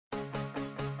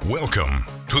Welcome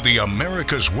to the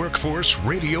America's Workforce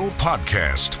Radio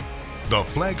Podcast, the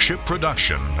flagship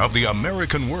production of the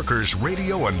American Workers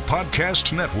Radio and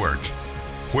Podcast Network,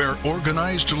 where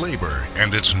organized labor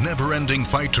and its never-ending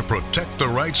fight to protect the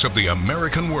rights of the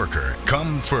American worker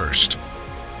come first.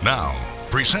 Now,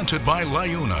 presented by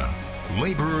LIUNA,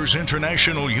 Laborers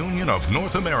International Union of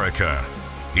North America.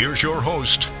 Here's your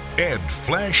host, Ed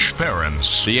Flash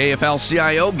Ferens. The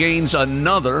AFL-CIO gains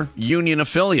another union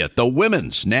affiliate, the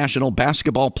Women's National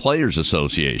Basketball Players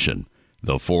Association.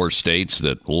 The four states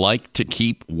that like to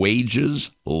keep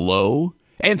wages low.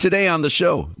 And today on the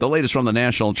show, the latest from the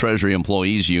National Treasury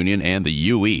Employees Union and the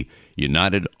UE,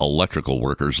 United Electrical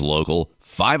Workers Local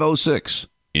 506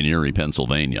 in Erie,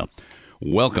 Pennsylvania.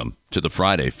 Welcome to the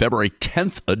Friday, February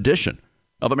 10th edition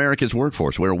of America's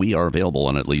Workforce, where we are available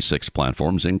on at least 6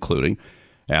 platforms, including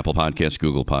Apple Podcasts,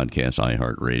 Google Podcasts,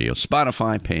 iHeartRadio,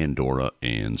 Spotify, Pandora,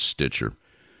 and Stitcher.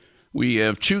 We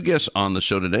have 2 guests on the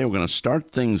show today. We're going to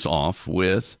start things off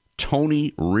with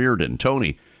Tony Reardon.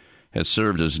 Tony has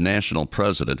served as national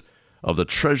president of the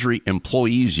Treasury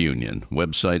Employees Union.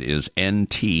 Website is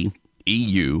nteu.org.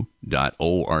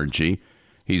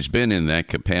 He's been in that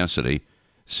capacity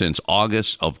since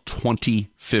August of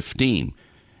 2015.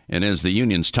 And as the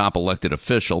union's top elected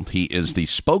official, he is the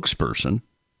spokesperson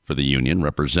for the union,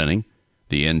 representing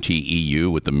the NTEU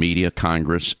with the media,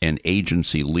 Congress, and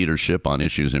agency leadership on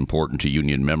issues important to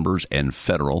union members and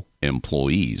federal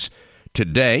employees.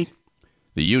 Today,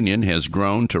 the union has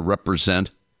grown to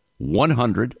represent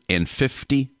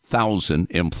 150,000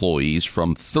 employees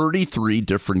from 33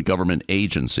 different government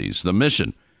agencies. The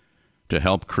mission to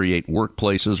help create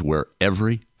workplaces where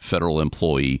every federal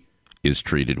employee is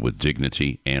treated with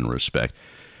dignity and respect.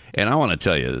 And I want to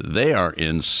tell you, they are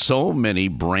in so many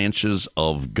branches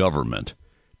of government: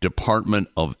 Department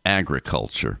of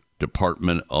Agriculture,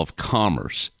 Department of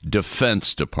Commerce,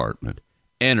 Defense Department,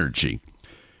 Energy,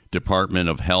 Department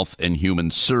of Health and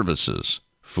Human Services,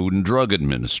 Food and Drug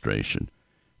Administration,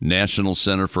 National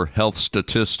Center for Health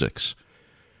Statistics,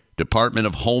 Department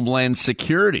of Homeland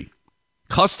Security,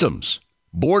 Customs,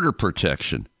 Border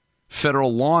Protection,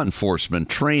 Federal Law Enforcement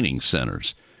Training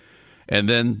Centers, and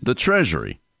then the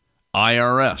Treasury,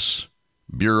 IRS,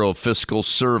 Bureau of Fiscal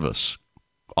Service,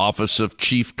 Office of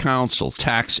Chief Counsel,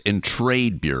 Tax and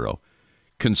Trade Bureau,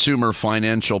 Consumer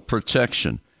Financial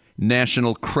Protection,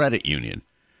 National Credit Union.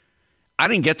 I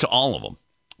didn't get to all of them,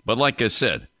 but like I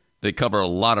said, they cover a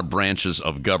lot of branches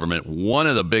of government. One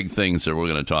of the big things that we're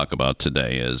going to talk about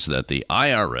today is that the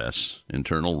IRS,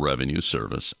 Internal Revenue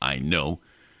Service, I know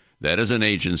that is an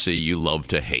agency you love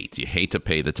to hate. You hate to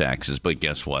pay the taxes, but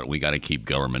guess what? We got to keep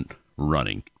government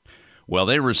running. Well,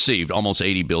 they received almost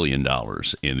 $80 billion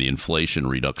in the Inflation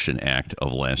Reduction Act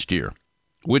of last year,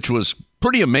 which was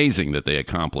pretty amazing that they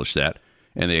accomplished that,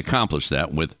 and they accomplished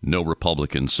that with no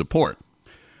Republican support.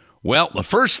 Well, the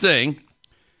first thing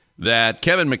that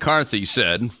Kevin McCarthy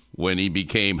said when he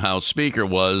became House Speaker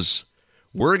was,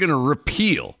 we're going to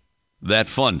repeal that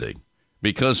funding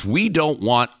because we don't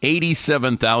want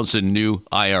 87,000 new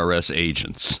IRS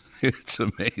agents. It's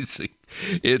amazing.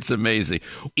 It's amazing.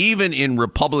 Even in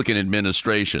Republican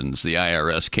administrations, the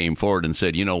IRS came forward and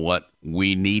said, you know what?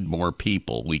 We need more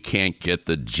people. We can't get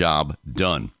the job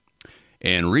done.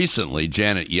 And recently,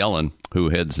 Janet Yellen, who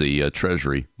heads the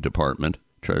Treasury Department,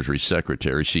 Treasury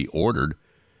Secretary, she ordered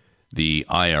the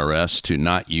IRS to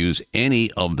not use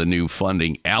any of the new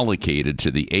funding allocated to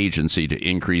the agency to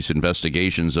increase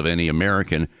investigations of any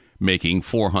American making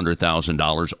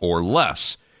 $400,000 or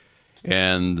less.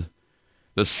 And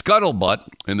the scuttlebutt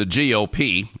in the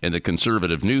GOP and the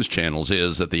conservative news channels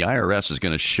is that the IRS is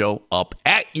going to show up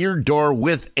at your door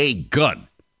with a gun,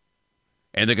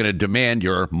 and they're going to demand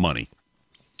your money.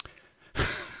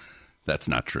 That's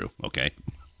not true, okay?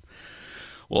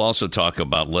 We'll also talk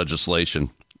about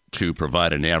legislation to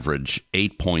provide an average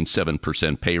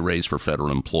 8.7% pay raise for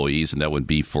federal employees, and that would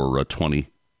be for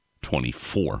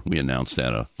 2024. We announced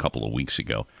that a couple of weeks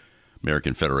ago.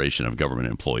 American Federation of Government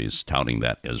Employees touting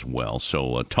that as well.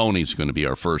 So Tony's going to be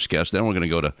our first guest. Then we're going to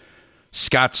go to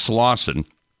Scott Slauson.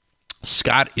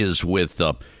 Scott is with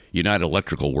United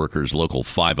Electrical Workers Local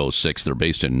 506. They're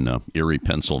based in Erie,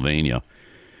 Pennsylvania.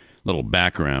 Little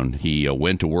background. He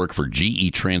went to work for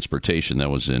GE Transportation.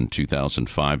 That was in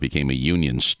 2005. Became a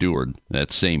union steward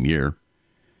that same year.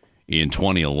 In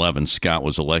 2011, Scott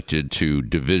was elected to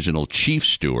divisional chief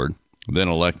steward, then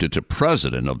elected to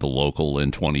president of the local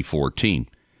in 2014.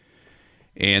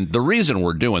 And the reason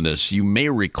we're doing this, you may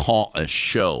recall a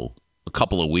show a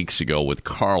couple of weeks ago with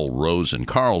Carl Rosen.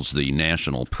 Carl's the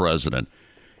national president.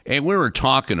 And we were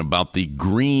talking about the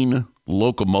Green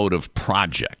Locomotive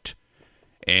Project.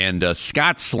 And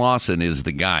Scott Slauson is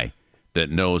the guy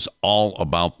that knows all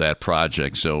about that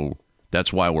project. So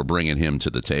that's why we're bringing him to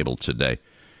the table today.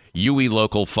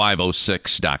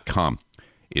 UELocal506.com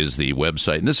is the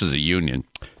website. And this is a union.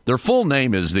 Their full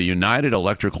name is the United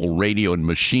Electrical Radio and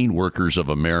Machine Workers of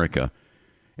America.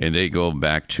 And they go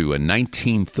back to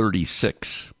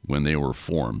 1936 when they were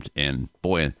formed. And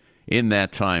boy, in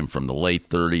that time, from the late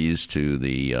 30s to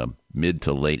the mid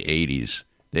to late 80s,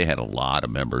 they had a lot of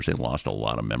members. They lost a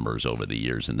lot of members over the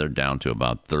years, and they're down to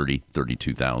about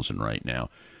 32,000 right now.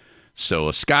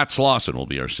 So Scott Slauson will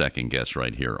be our second guest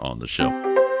right here on the show.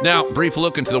 Now, brief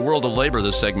look into the world of labor.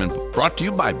 This segment brought to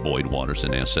you by Boyd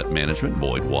Watterson Asset Management,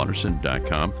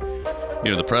 BoydWatterson.com.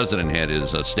 You know, the president had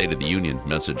his State of the Union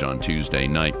message on Tuesday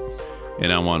night,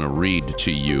 and I want to read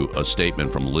to you a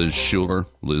statement from Liz Shuler.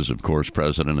 Liz, of course,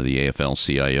 president of the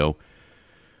AFL-CIO.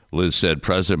 Liz said,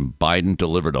 President Biden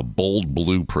delivered a bold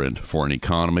blueprint for an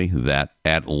economy that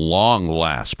at long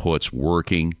last puts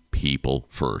working people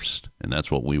first. And that's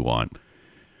what we want.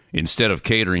 Instead of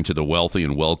catering to the wealthy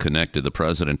and well-connected, the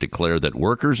president declared that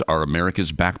workers are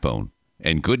America's backbone,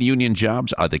 and good union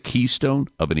jobs are the keystone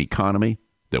of an economy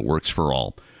that works for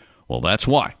all. Well, that's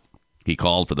why he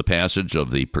called for the passage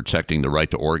of the Protecting the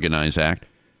Right to Organize Act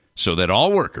so that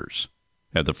all workers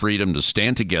have the freedom to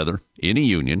stand together in a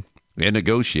union and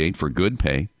negotiate for good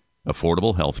pay,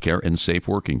 affordable health care, and safe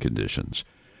working conditions.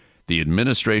 The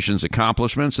administration's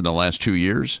accomplishments in the last 2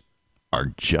 years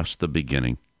are just the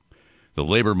beginning. The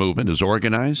labor movement is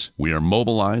organized, we are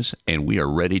mobilized, and we are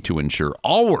ready to ensure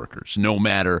all workers, no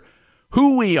matter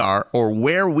who we are or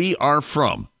where we are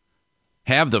from,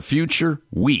 have the future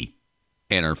we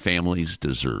and our families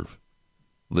deserve.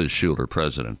 Liz Shuler,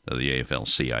 president of the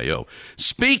AFL-CIO.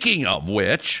 Speaking of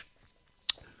which,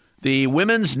 the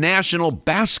Women's National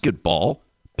Basketball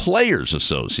Players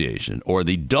Association, or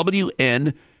the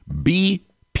WNBPA,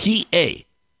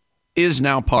 is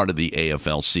now part of the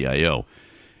AFL-CIO.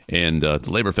 And the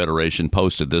Labor Federation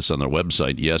posted this on their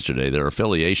website yesterday. Their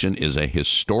affiliation is a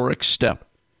historic step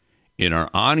in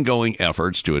our ongoing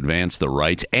efforts to advance the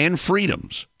rights and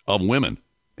freedoms of women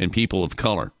and people of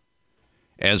color.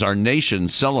 As our nation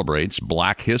celebrates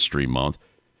Black History Month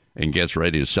and gets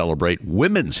ready to celebrate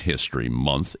Women's History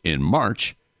Month in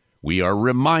March, we are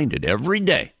reminded every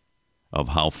day of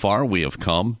how far we have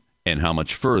come and how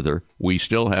much further we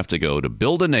still have to go to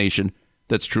build a nation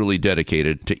that's truly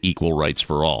dedicated to equal rights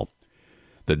for all.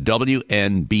 The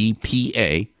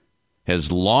WNBPA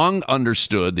has long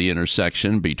understood the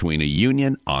intersection between a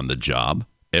union on the job,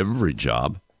 every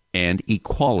job, and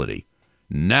equality.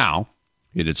 Now,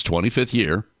 in its 25th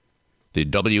year, the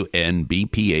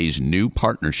WNBPA's new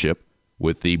partnership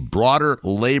with the broader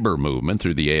labor movement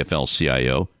through the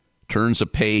AFL-CIO turns a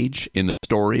page in the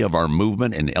story of our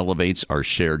movement and elevates our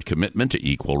shared commitment to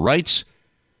equal rights,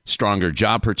 stronger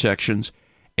job protections,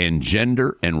 and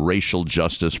gender and racial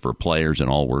justice for players and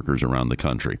all workers around the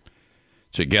country.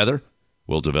 Together,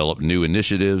 we'll develop new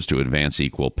initiatives to advance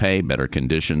equal pay, better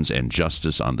conditions, and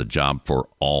justice on the job for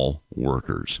all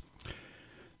workers.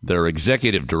 Their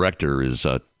executive director is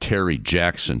Terry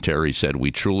Jackson. Terry said, "We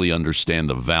truly understand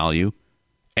the value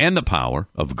and the power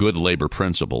of good labor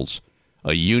principles.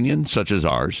 A union such as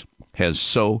ours has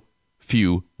so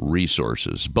few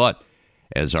resources. But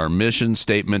as our mission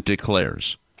statement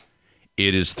declares,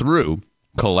 it is through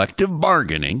collective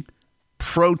bargaining,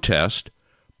 protest,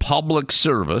 public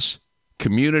service,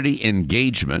 community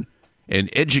engagement, and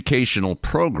educational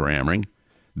programming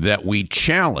that we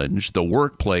challenge the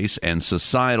workplace and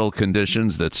societal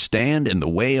conditions that stand in the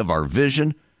way of our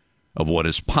vision of what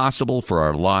is possible for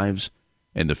our lives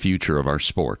and the future of our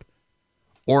sport.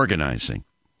 Organizing,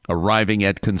 arriving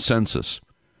at consensus,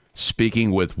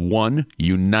 speaking with one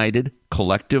united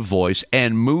collective voice,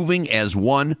 and moving as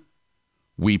one,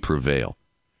 we prevail.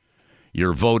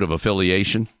 Your vote of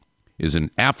affiliation is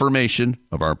an affirmation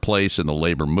of our place in the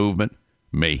labor movement.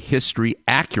 May history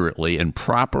accurately and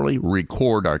properly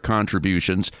record our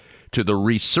contributions to the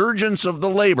resurgence of the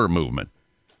labor movement.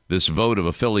 This vote of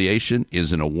affiliation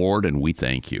is an award, and we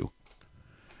thank you."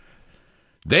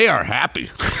 They are happy.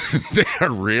 They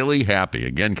are really happy.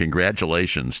 Again,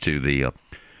 congratulations to the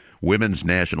Women's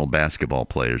National Basketball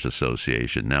Players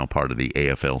Association, now part of the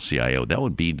AFL-CIO. That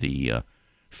would be the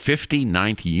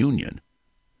 59th union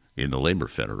in the Labor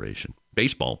Federation.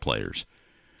 Baseball players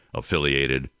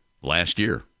affiliated last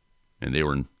year, and they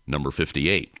were number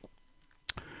 58.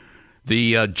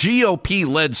 The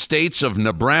GOP-led states of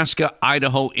Nebraska,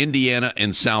 Idaho, Indiana,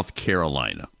 and South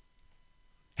Carolina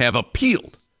have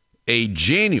appealed a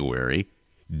January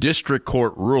district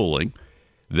court ruling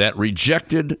that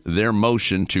rejected their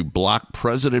motion to block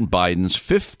President Biden's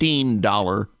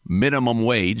 $15 minimum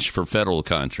wage for federal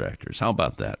contractors. How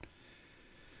about that?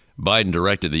 Biden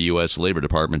directed the U.S. Labor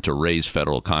Department to raise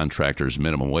federal contractors'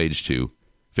 minimum wage to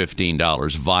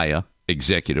 $15 via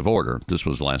executive order. This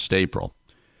was last April.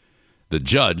 The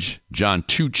judge, John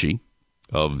Tucci,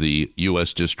 of the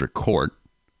U.S. District Court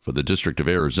for the District of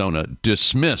Arizona,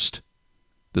 dismissed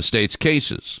the state's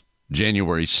cases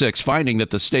January 6, finding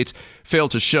that the states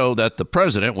failed to show that the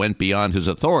president went beyond his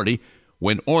authority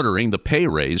when ordering the pay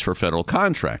raise for federal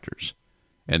contractors,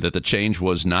 and that the change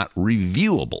was not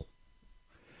reviewable.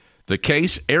 The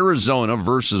case Arizona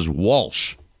versus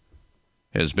Walsh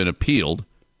has been appealed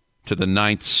to the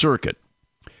Ninth Circuit.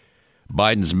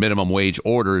 Biden's minimum wage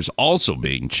order is also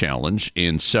being challenged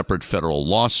in separate federal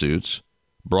lawsuits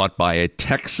brought by a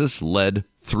Texas-led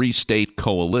three-state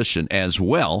coalition, as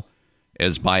well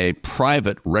as by a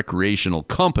private recreational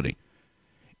company.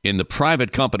 In the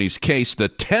private company's case, the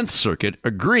 10th Circuit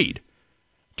agreed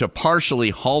to partially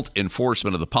halt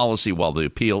enforcement of the policy while the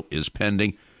appeal is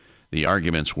pending. The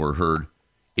arguments were heard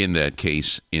in that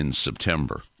case in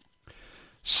September.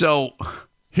 So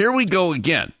here we go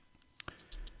again.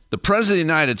 The President of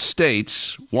the United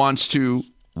States wants to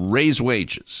raise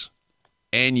wages,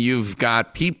 and you've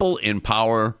got people in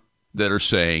power that are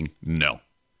saying no.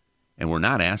 And we're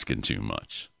not asking too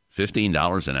much.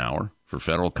 $15 an hour for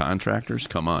federal contractors?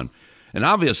 Come on. And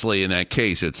obviously in that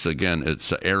case, it's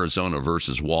Arizona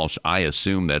versus Walsh. I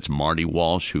assume that's Marty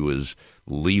Walsh, who is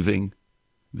leaving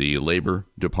the Labor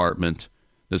Department.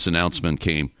 This announcement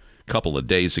came a couple of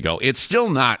days ago. It's still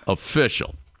not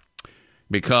official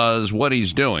because what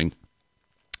he's doing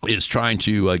is trying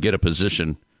to get a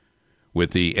position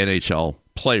with the NHL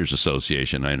Players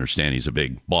Association. I understand he's a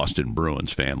big Boston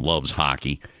Bruins fan, loves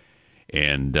hockey.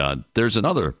 And there's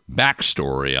another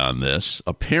backstory on this.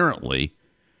 Apparently,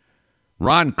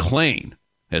 Ron Klain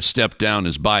has stepped down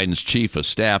as Biden's chief of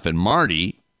staff, and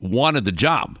Marty wanted the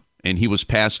job, and he was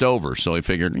passed over. So he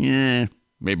figured,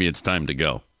 maybe it's time to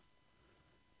go.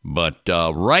 But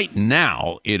right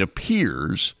now, it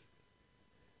appears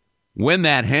when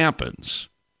that happens,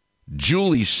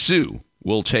 Julie Su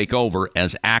will take over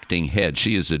as acting head.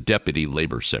 She is a deputy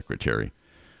labor secretary.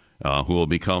 Who will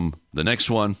become the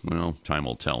next one? Well, time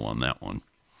will tell on that one.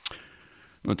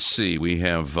 Let's see. We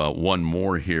have one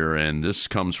more here, and this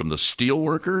comes from the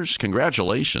steelworkers.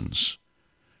 Congratulations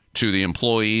to the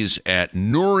employees at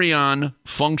Nourion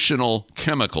Functional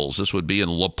Chemicals. This would be in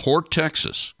LaPorte,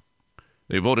 Texas.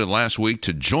 They voted last week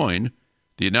to join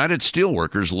the United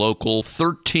Steelworkers Local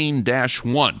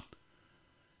 13-1.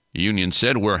 The union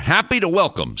said, "We're happy to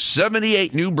welcome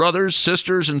 78 new brothers,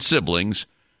 sisters, and siblings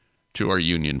to our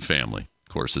union family."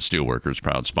 Of course, the Steelworkers,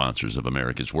 proud sponsors of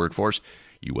America's Workforce,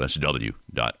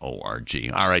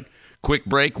 USW.org. All right, quick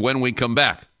break. When we come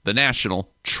back, the National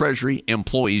Treasury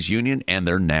Employees Union and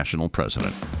their national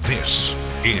president. This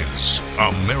is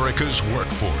America's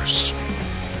Workforce.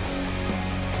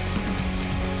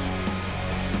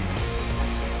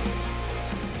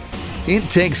 It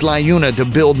takes LiUNA to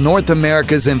build North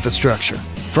America's infrastructure.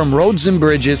 From roads and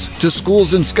bridges to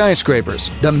schools and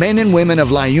skyscrapers, the men and women of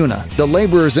LiUNA, the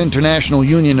Laborers International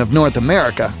Union of North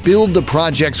America, build the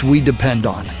projects we depend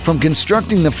on. From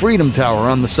constructing the Freedom Tower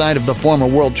on the site of the former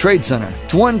World Trade Center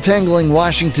to untangling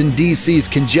Washington, D.C.'s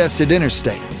congested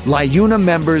interstate, LiUNA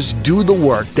members do the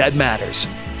work that matters.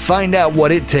 Find out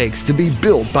what it takes to be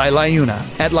built by LiUNA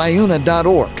at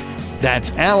liuna.org.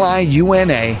 That's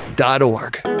liuna.org.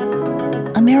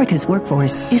 America's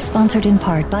Workforce is sponsored in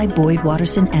part by Boyd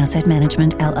Watterson Asset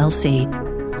Management, LLC.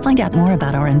 Find out more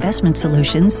about our investment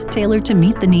solutions tailored to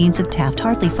meet the needs of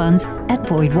Taft-Hartley funds at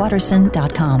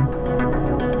boydwatterson.com.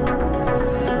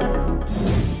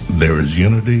 There is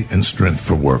unity and strength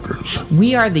for workers.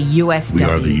 We are the USW. We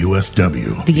are the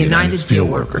USW. The United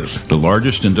Steelworkers. The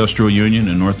largest industrial union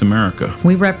in North America.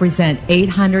 We represent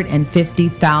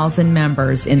 850,000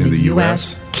 members in the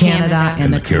U.S., Canada,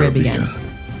 and the Caribbean.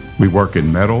 We work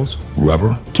in metals,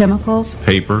 rubber, chemicals,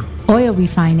 paper, oil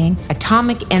refining,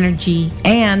 atomic energy,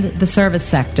 and the service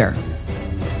sector.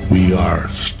 We are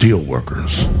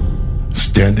steelworkers,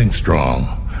 standing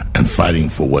strong and fighting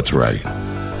for what's right.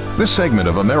 This segment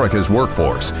of America's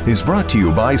Workforce is brought to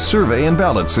you by Survey and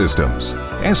Ballot Systems.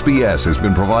 SBS has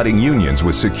been providing unions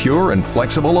with secure and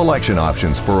flexible election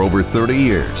options for over 30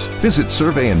 years. Visit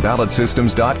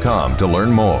surveyandballotsystems.com to learn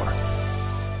more.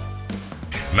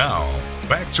 Now,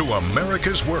 back to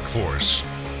America's Workforce.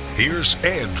 Here's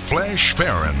Ed Flash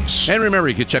Ferens. And remember,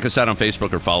 you can check us out on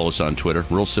Facebook or follow us on Twitter.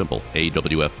 Real simple,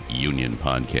 AWF Union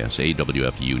Podcast,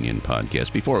 AWF Union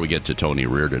Podcast. Before we get to Tony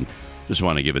Reardon, just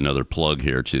want to give another plug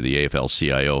here to the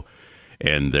AFL-CIO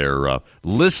and their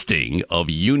listing of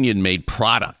union-made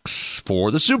products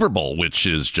for the Super Bowl, which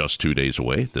is just 2 days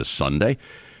away this Sunday.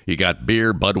 You got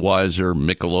beer, Budweiser,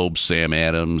 Michelob, Sam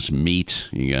Adams, meat.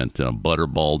 You got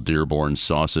Butterball, Dearborn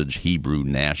sausage, Hebrew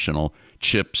National,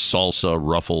 chips, salsa,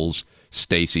 Ruffles,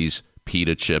 Stacy's,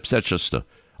 pita chips. That's just a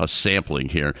sampling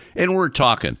here. And we're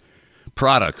talking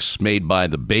products made by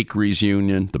the Bakeries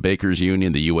Union, the Bakers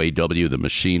Union, the UAW, the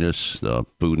machinists, the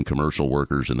food and commercial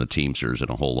workers, and the Teamsters, and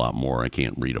a whole lot more. I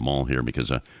can't read them all here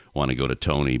because I want to go to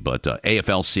Tony, but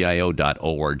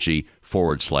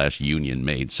aflcio.org/union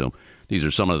made. So these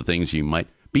are some of the things you might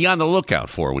be on the lookout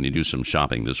for when you do some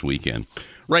shopping this weekend.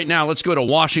 Right now, let's go to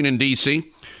Washington, D.C.,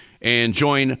 and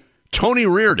join Tony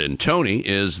Reardon. Tony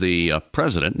is the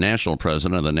national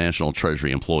president of the National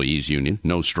Treasury Employees Union.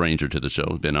 No stranger to the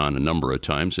show. Been on a number of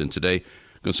times. And today,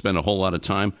 I'm going to spend a whole lot of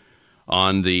time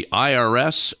on the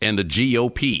IRS and the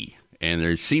GOP. And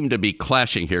there seem to be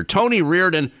clashing here. Tony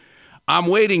Reardon, I'm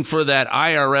waiting for that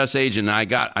IRS agent. I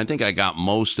think I got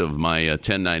most of my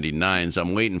 1099s.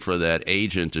 I'm waiting for that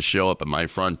agent to show up at my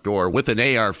front door with an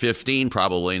AR-15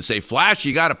 probably and say, Flash,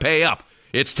 you got to pay up.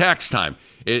 It's tax time.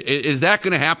 Is that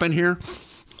going to happen here?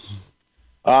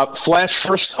 Flash,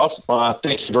 first off,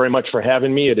 thank you very much for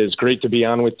having me. It is great to be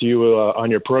on with you on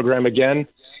your program again.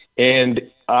 And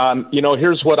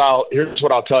here's what I'll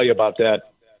tell you about that.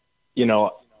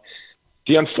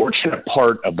 The unfortunate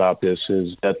part about this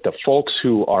is that the folks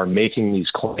who are making these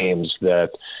claims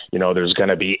that there's going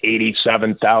to be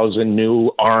 87,000 new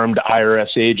armed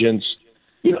IRS agents,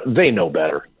 they know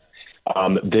better.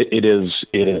 It is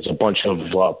a bunch of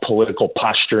political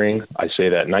posturing. I say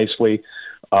that nicely.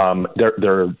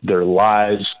 They're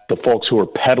lies. The folks who are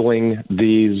peddling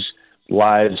these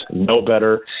lies know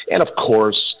better. And of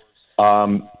course,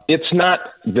 it's not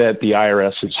that the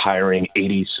IRS is hiring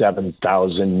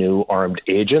 87,000 new armed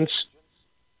agents.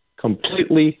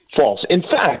 Completely false. In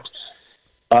fact,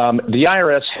 the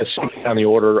IRS has something on the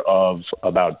order of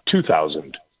about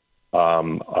 2,000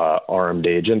 armed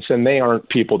agents, and they aren't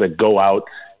people that go out,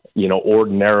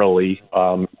 ordinarily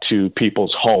to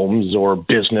people's homes or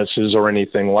businesses or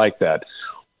anything like that.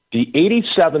 The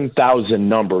 87,000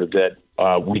 number that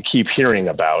we keep hearing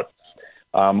about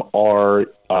are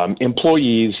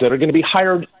employees that are going to be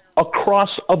hired across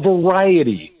a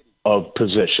variety of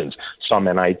positions, some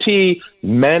in IT,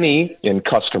 many in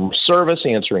customer service,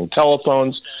 answering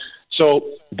telephones. So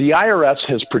the IRS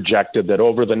has projected that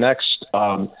over the next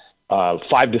 5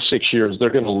 to 6 years, they're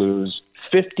going to lose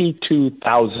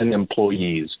 52,000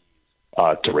 employees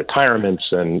to retirements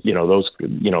and, those,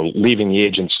 leaving the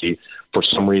agency for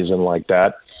some reason like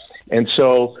that. And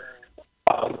so,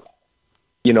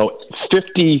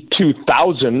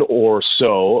 52,000 or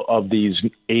so of these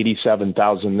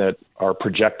 87,000 that are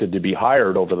projected to be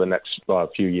hired over the next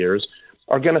few years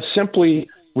are going to simply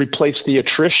replace the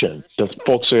attrition, the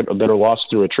folks that are lost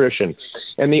through attrition.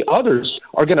 And the others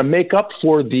are going to make up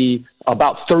for the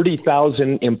about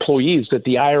 30,000 employees that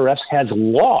the IRS has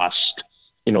lost,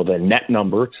 the net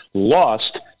number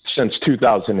lost since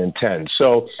 2010.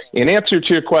 So in answer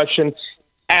to your question,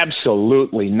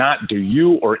 absolutely not. Do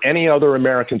you or any other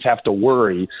Americans have to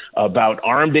worry about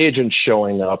armed agents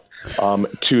showing up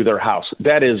to their house?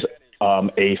 That is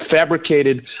a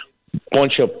fabricated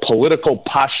bunch of political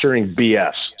posturing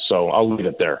BS. So I'll leave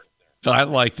it there. I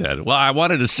like that. Well, I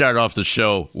wanted to start off the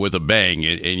show with a bang,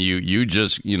 and you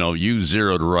just, you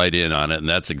zeroed right in on it, and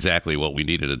that's exactly what we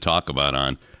needed to talk about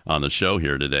on the show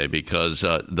here today, because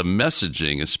the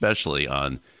messaging, especially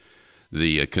on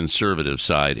the conservative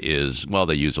side, is, well,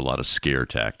 they use a lot of scare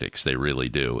tactics. They really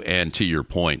do. And to your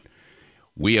point,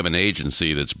 we have an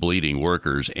agency that's bleeding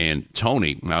workers. And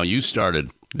Tony, now you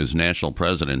started as national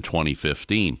president in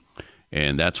 2015,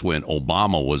 and that's when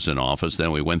Obama was in office.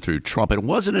 Then we went through Trump. And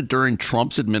wasn't it during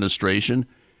Trump's administration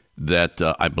that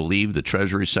I believe the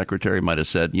Treasury Secretary might have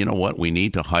said, you know what, we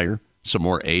need to hire some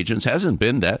more agents? Hasn't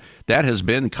been that. That has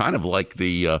been kind of like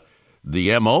the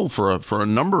MO for a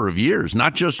number of years,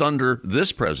 not just under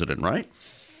this president, right?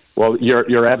 Well,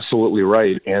 you're absolutely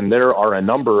right. And there are a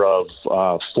number of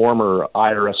former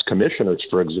IRS commissioners,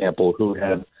 for example, who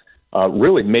have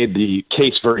really made the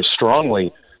case very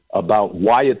strongly about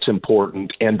why it's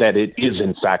important and that it is,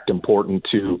 in fact, important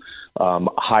to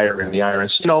hire in the IRS.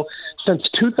 Since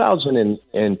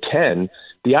 2010,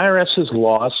 the IRS has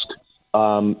lost,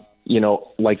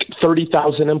 like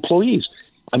 30,000 employees.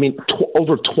 I mean,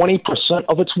 over 20%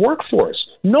 of its workforce.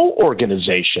 No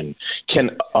organization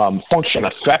can function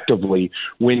effectively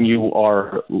when you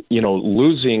are,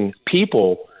 losing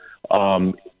people,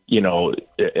 as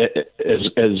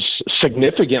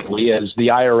significantly as the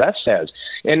IRS has.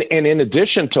 And in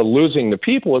addition to losing the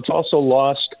people, it's also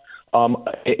lost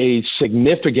a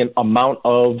significant amount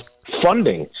of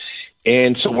funding.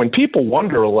 And so when people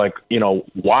wonder, like,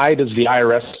 why does the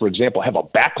IRS, for example, have a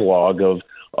backlog of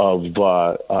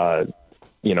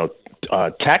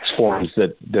tax forms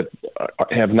that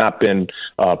have not been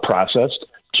processed?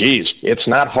 Geez, it's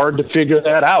not hard to figure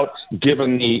that out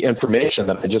given the information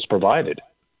that I just provided.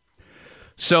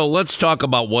 So let's talk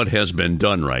about what has been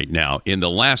done right now. In the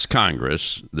last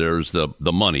Congress, there's the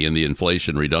money in the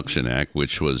Inflation Reduction Act,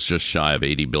 which was just shy of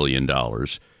 $80 billion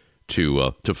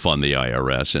to fund the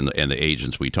IRS and the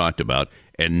agents we talked about.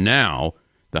 And now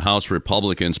the House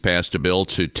Republicans passed a bill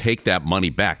to take that money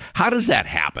back. How does that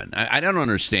happen? I don't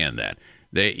understand that.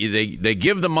 They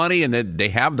give the money and then they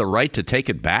have the right to take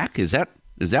it back? Is that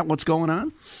what's going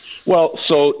on? Well,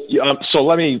 so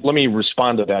let me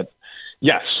respond to that.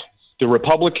 Yes. The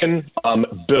Republican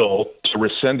bill to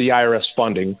rescind the IRS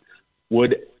funding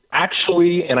would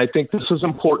actually, and I think this is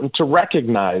important to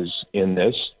recognize in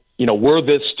this, were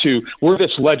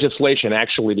this legislation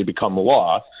actually to become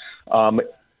law,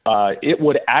 it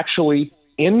would actually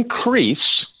increase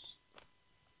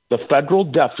the federal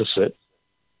deficit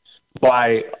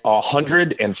by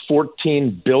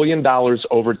 $114 billion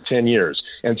over 10 years.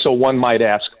 And so one might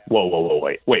ask,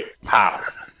 wait, how?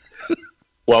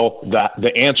 Well,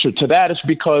 the answer to that is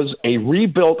because a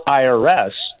rebuilt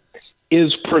IRS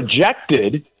is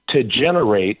projected to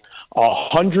generate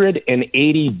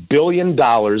 $180 billion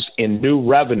in new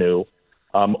revenue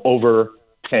over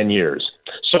 10 years.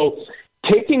 So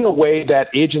taking away that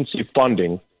agency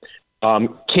funding,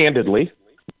 candidly,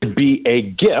 would be a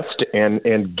gift,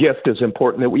 and gift is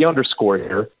important that we underscore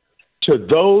here, to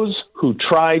those who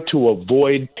try to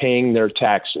avoid paying their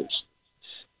taxes.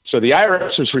 So the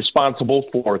IRS is responsible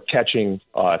for catching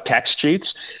tax cheats,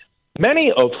 many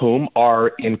of whom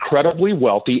are incredibly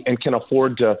wealthy and can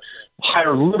afford to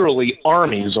hire literally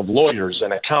armies of lawyers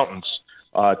and accountants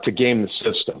to game the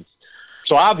system.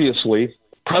 So obviously,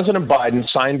 President Biden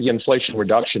signed the Inflation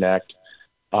Reduction Act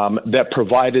that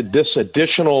provided this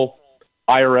additional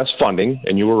IRS funding,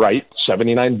 and you were right,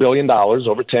 $79 billion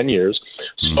over 10 years.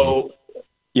 Mm-hmm. So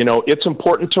it's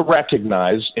important to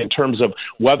recognize in terms of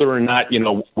whether or not,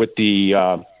 with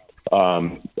the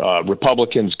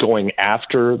Republicans going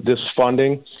after this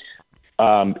funding,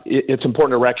 it's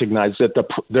important to recognize that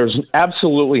there's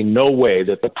absolutely no way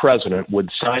that the president would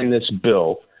sign this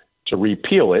bill to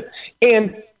repeal it.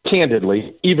 And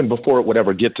candidly, even before it would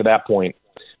ever get to that point,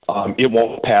 it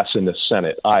won't pass in the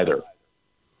Senate either.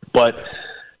 But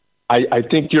I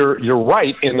think you're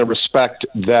right in the respect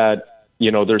that,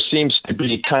 there seems to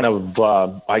be kind of,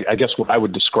 I guess what I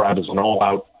would describe as an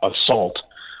all-out assault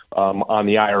on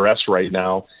the IRS right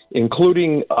now,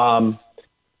 including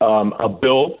a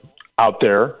bill out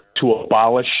there to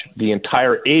abolish the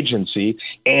entire agency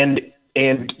and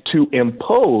to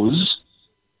impose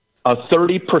a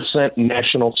 30%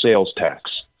 national sales tax.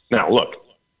 Now, look,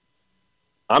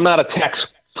 I'm not a tax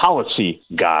policy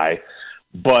guy,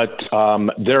 but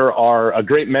there are a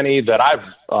great many that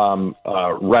I've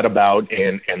read about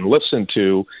and listened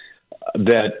to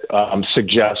that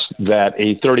suggest that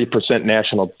a 30%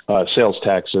 national sales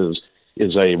tax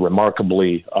is a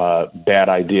remarkably bad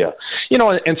idea.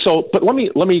 And so, but let me,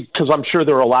 because I'm sure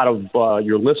there are a lot of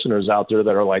your listeners out there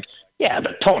that are like, yeah,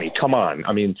 but Tony, come on.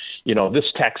 I mean, this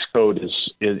tax code is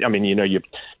I mean,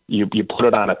 you put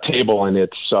it on a table and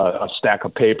it's a stack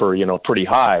of paper, pretty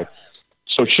high.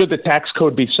 So should the tax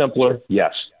code be simpler?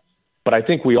 Yes. But I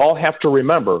think we all have to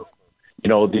remember,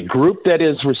 the group that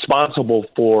is responsible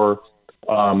for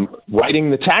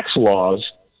writing the tax laws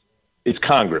is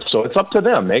Congress. So it's up to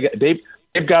them.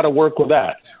 They've got to work with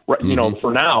that. Mm-hmm.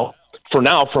 For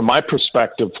now, from my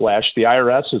perspective, Flash, the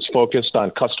IRS is focused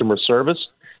on customer service.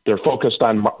 They're focused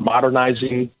on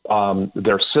modernizing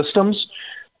their systems,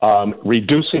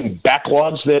 reducing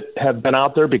backlogs that have been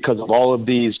out there because of all of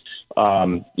these,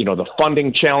 the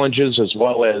funding challenges as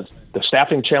well as the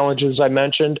staffing challenges I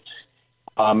mentioned.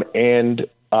 And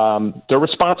they're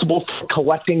responsible for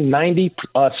collecting 96%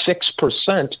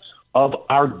 of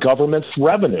our government's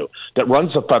revenue that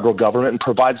runs the federal government and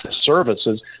provides the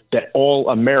services that all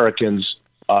Americans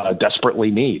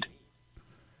desperately need.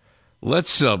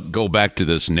 Let's go back to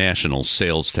this national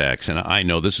sales tax, and I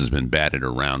know this has been batted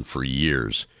around for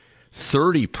years.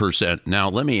 30%. Now,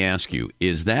 let me ask you,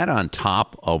 is that on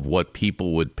top of what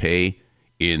people would pay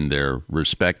in their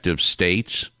respective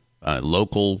states,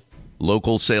 local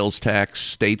sales tax,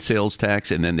 state sales tax,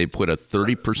 and then they put a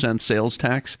 30% sales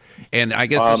tax? And I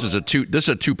guess this is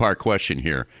a two-part question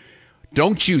here.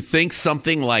 Don't you think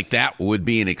something like that would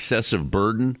be an excessive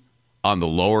burden on the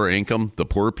lower income, the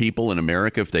poor people in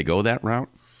America if they go that route?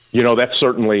 That's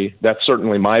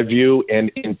certainly my view. And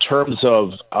in terms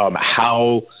of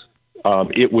how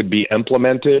it would be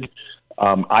implemented,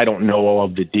 I don't know all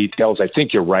of the details. I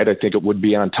think you're right. I think it would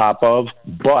be on top of,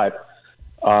 but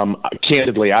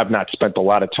candidly, I've not spent a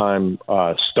lot of time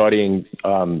studying,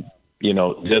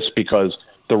 this, because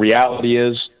the reality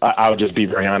is, I'll just be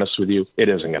very honest with you, it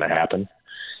isn't going to happen.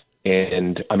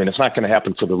 And I mean, it's not going to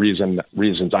happen for the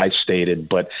reasons I stated,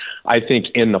 but I think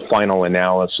in the final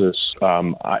analysis,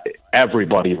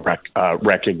 everybody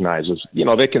recognizes,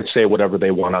 they can say whatever they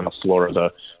want on the floor of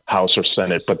the House or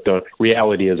Senate, but the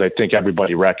reality is, I think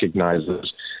everybody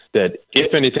recognizes that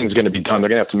if anything's going to be done, they're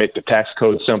going to have to make the tax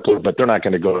code simpler, but they're not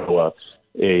going to go to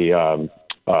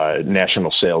a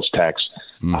national sales tax.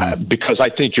 Because I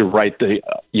think you're right.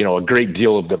 A great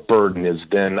deal of the burden is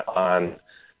then on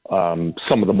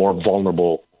some of the more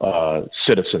vulnerable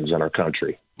citizens in our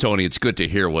country. Tony, it's good to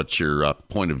hear what your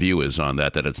point of view is on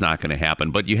that it's not going to happen.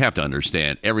 But you have to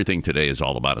understand, everything today is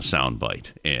all about a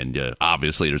soundbite. And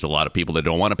obviously, there's a lot of people that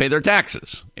don't want to pay their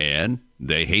taxes. And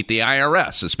they hate the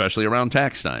IRS, especially around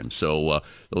tax time. So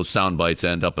those sound bites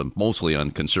end up mostly on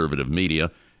conservative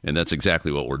media. And that's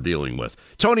exactly what we're dealing with.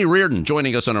 Tony Reardon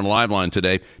joining us on our live line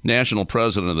today, national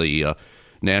president of the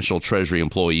National Treasury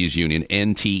Employees Union.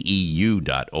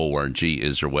 NTEU.org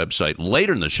is their website.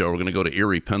 Later in the show, we're going to go to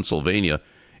Erie, Pennsylvania,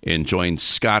 and join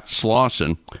Scott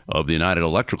Slauson of the United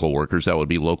Electrical Workers. That would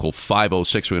be Local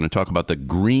 506. We're going to talk about the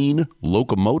Green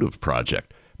Locomotive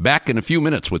Project. Back in a few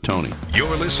minutes with Tony.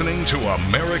 You're listening to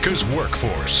America's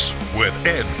Workforce with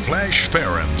Ed Flash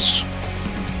Ferens.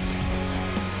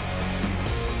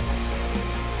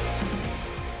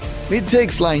 It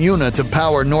takes LiUNA to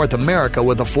power North America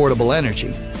with affordable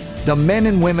energy. The men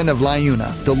and women of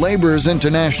LiUNA, the Laborers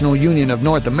International Union of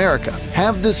North America,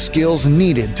 have the skills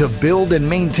needed to build and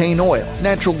maintain oil,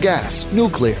 natural gas,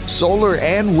 nuclear, solar,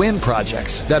 and wind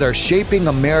projects that are shaping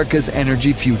America's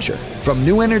energy future. From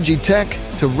new energy tech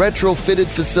to retrofitted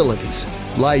facilities,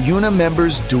 LiUNA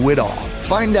members do it all.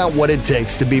 Find out what it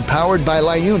takes to be powered by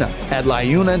LiUNA at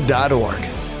liuna.org.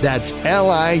 That's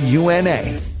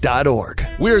LIUNA.org.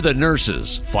 We're the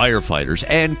nurses, firefighters,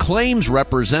 and claims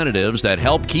representatives that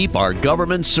help keep our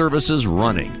government services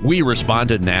running. We respond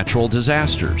to natural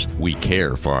disasters. We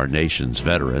care for our nation's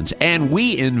veterans, and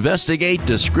we investigate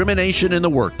discrimination in the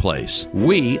workplace.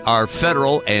 We are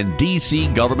federal and D.C.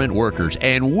 government workers,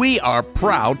 and we are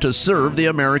proud to serve the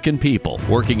American people.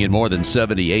 Working in more than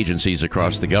 70 agencies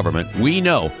across the government, we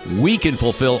know we can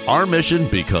fulfill our mission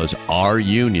because our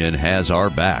union has our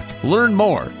back. Learn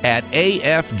more at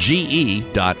afge.org.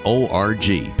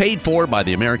 Paid for by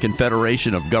the American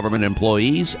Federation of Government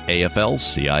Employees,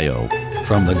 AFL-CIO.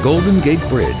 From the Golden Gate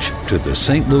Bridge to the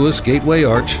St. Louis Gateway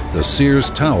Arch, the Sears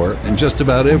Tower, and just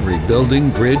about every building,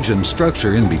 bridge, and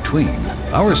structure in between,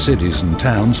 our cities and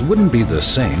towns wouldn't be the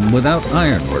same without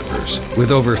ironworkers.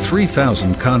 With over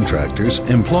 3,000 contractors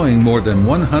employing more than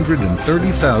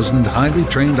 130,000 highly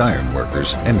trained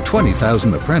ironworkers and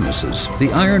 20,000 apprentices,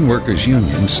 the Ironworkers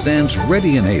Union stands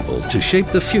ready and able to shape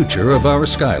the future of our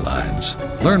skylines.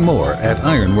 Learn more at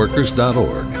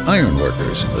ironworkers.org.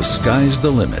 Ironworkers, the sky's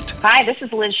the limit. Hi, this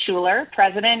is Liz Schuler,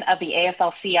 president of the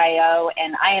AFL-CIO,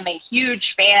 and I am a huge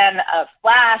fan of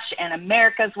Flash and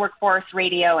America's Workforce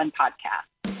Radio and podcast.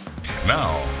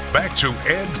 Now, back to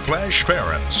Ed Flash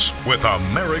Ferens with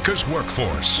America's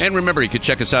Workforce. And remember, you can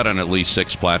check us out on at least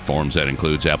 6 platforms. That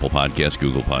includes Apple Podcasts,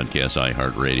 Google Podcasts,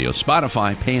 iHeartRadio,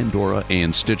 Spotify, Pandora,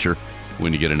 and Stitcher.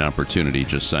 When you get an opportunity,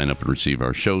 just sign up and receive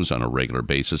our shows on a regular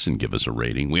basis and give us a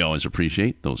rating. We always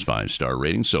appreciate those 5-star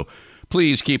ratings, so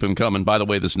please keep them coming. By the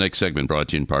way, this next segment brought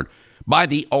to you in part by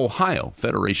the Ohio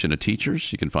Federation of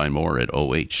Teachers. You can find more at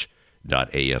oh.aft.org.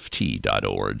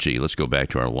 Let's go back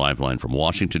to our live line from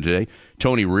Washington today.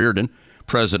 Tony Reardon,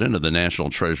 president of the National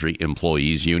Treasury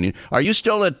Employees Union. Are you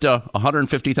still at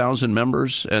 150,000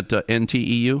 members at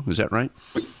NTEU? Is that right?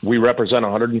 We represent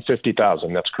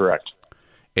 150,000. That's correct.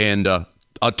 And a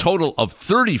total of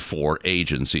 34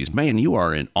 agencies. Man, you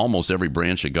are in almost every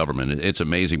branch of government. It's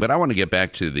amazing. But I want to get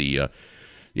back to the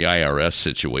IRS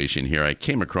situation here. I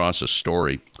came across a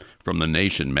story from The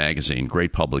Nation magazine,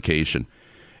 great publication,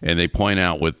 and they point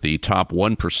out with the top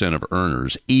 1% of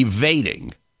earners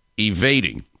evading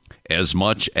as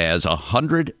much as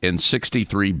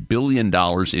 $163 billion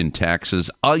in taxes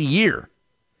a year,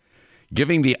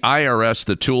 giving the IRS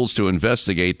the tools to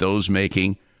investigate those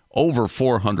making over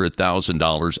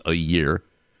 $400,000 a year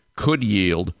could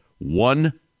yield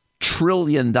 $1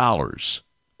 trillion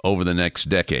over the next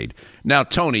decade. Now,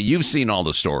 Tony, you've seen all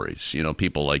the stories. You know,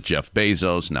 people like Jeff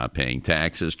Bezos not paying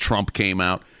taxes. Trump came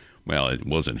out. Well, it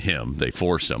wasn't him. They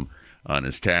forced him on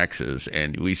his taxes.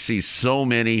 And we see so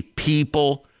many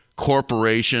people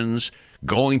corporations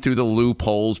going through the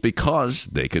loopholes because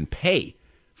they can pay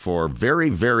for very,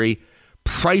 very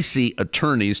pricey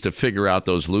attorneys to figure out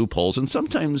those loopholes. And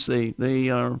sometimes they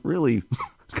really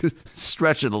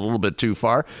stretch it a little bit too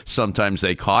far. Sometimes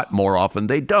they caught, more often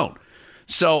they don't.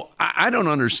 So I don't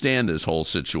understand this whole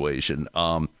situation.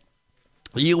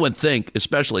 You would think,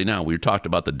 especially now, we talked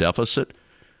about the deficit,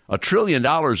 $1 trillion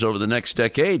over the next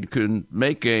decade could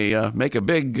make a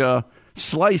big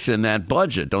slice in that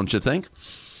budget, don't you think?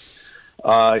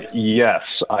 Yes,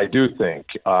 I do think.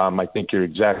 I think you're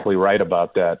exactly right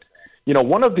about that. You know,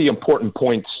 one of the important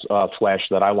points, Flash,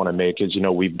 that I want to make is,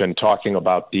 we've been talking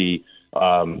about the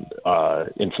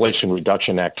Inflation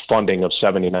Reduction Act funding of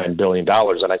 $79 billion.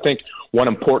 And I think one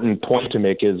important point to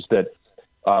make is that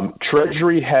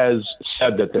Treasury has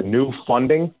said that the new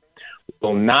funding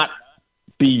will not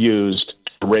be used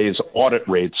to raise audit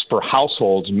rates for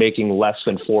households making less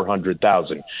than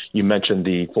 $400,000. You mentioned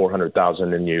the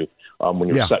 $400,000 in you when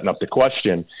you were setting up the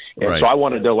question, and so I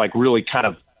wanted to really kind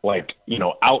of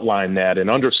outline that and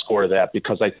underscore that,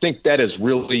 because I think that is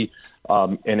really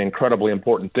an incredibly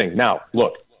important thing. Now,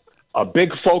 look, a big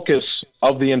focus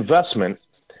of the investment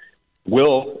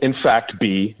will, in fact,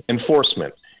 be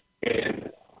enforcement. And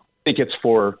I think it's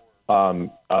for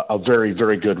a very,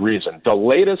 very good reason. The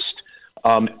latest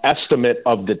estimate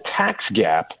of the tax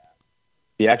gap,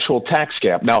 the actual tax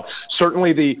gap. Now,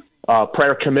 certainly the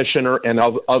prior commissioner and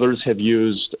others have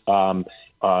used the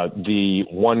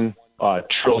 $1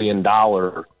 trillion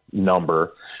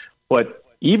number. But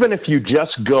even if you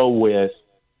just go with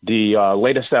the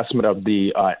latest estimate of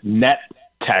the net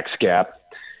tax gap,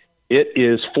 it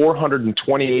is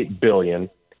 $428 billion.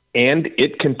 And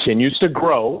it continues to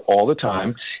grow all the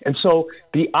time. And so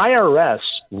the IRS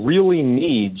really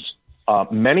needs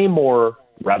many more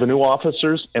revenue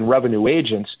officers and revenue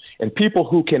agents and people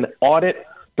who can audit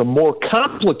the more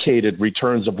complicated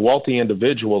returns of wealthy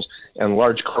individuals and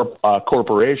large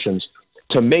corporations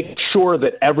to make sure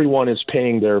that everyone is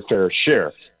paying their fair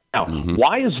share. Now,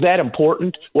 why is that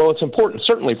important? Well, it's important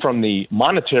certainly from the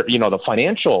monetary, the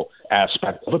financial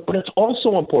aspect of it, but it's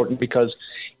also important because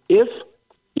if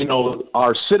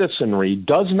our citizenry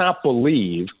does not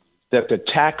believe that the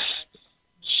tax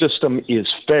system is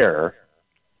fair,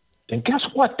 then guess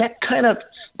what? That kind of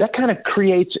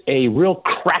creates a real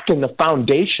crack in the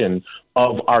foundation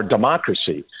of our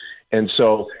democracy. And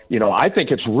so, I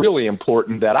think it's really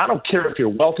important that I don't care if you're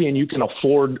wealthy and you can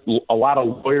afford a lot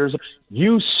of lawyers,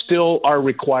 you still are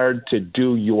required to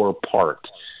do your part.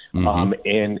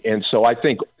 And so I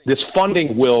think this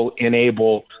funding will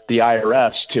enable the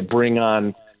IRS to bring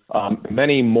on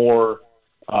many more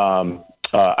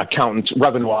accountants,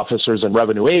 revenue officers, and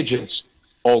revenue agents,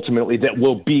 ultimately, that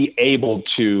will be able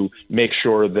to make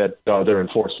sure that they're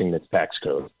enforcing the tax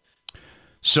code.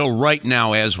 So right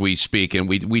now, as we speak, and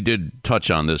we did touch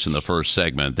on this in the first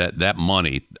segment, that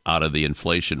money out of the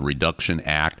Inflation Reduction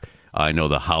Act, I know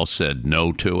the House said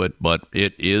no to it, but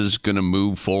it is going to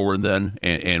move forward then,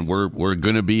 and we're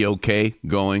going to be okay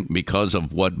going because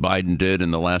of what Biden did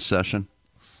in the last session?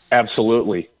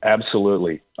 Absolutely. And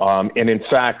in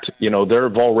fact, there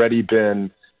have already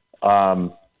been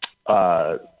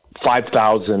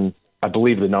 5,000, I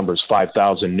believe the number is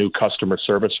 5,000 new customer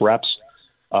service reps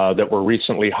that were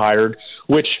recently hired,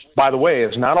 which, by the way,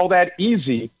 is not all that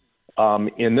easy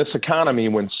in this economy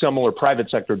when similar private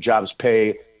sector jobs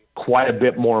pay quite a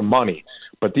bit more money.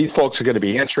 But these folks are going to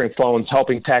be answering phones,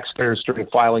 helping taxpayers during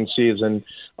filing season,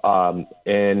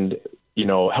 and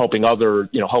helping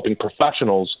helping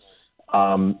professionals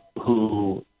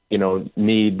who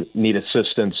need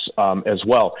assistance as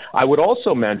well. I would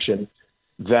also mention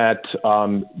that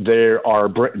the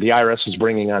IRS is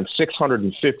bringing on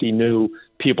 650 new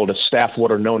people to staff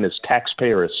what are known as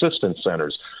taxpayer assistance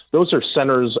centers. Those are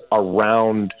centers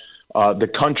around the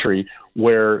country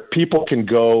where people can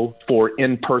go for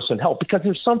in-person help, because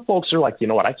there's some folks who are like,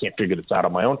 I can't figure this out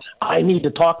on my own. I need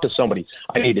to talk to somebody.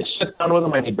 I need to sit down with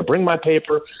them. I need to bring my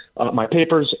papers,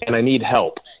 and I need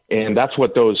help. And that's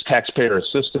what those taxpayer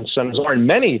assistance centers are. And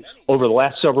many over the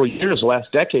last several years, the last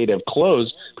decade, have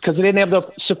closed because they didn't have the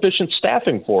sufficient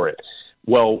staffing for it.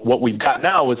 Well, what we've got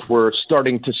now is we're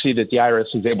starting to see that the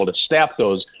IRS is able to staff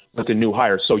those with the new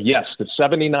hires. So yes, the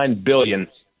 $79 billion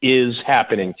is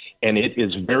happening, and it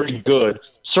is very good,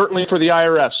 certainly for the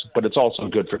IRS, but it's also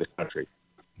good for the country.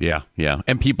 Yeah.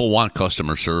 And people want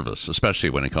customer service,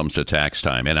 especially when it comes to tax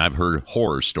time. And I've heard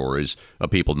horror stories of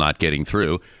people not getting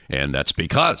through, and that's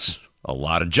because a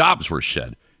lot of jobs were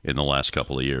shed in the last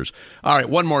couple of years. All right,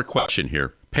 one more question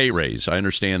here. Pay raise. I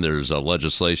understand there's a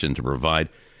legislation to provide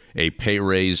a pay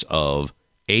raise of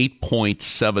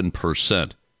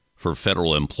 8.7% for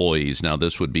federal employees. Now,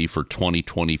 this would be for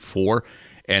 2024.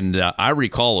 And I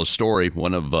recall a story,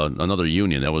 one of another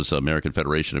union, that was American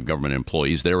Federation of Government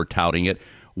Employees. They were touting it.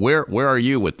 Where are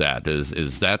you with that?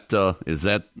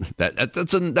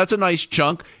 That's a nice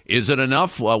chunk? Is it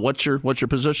enough? What's your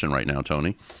position right now,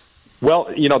 Tony?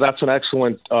 Well, that's an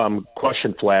excellent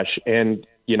question, Flash, and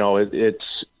it's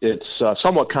a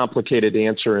somewhat complicated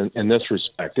answer in this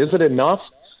respect. Is it enough?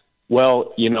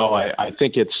 Well, I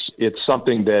think it's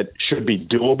something that should be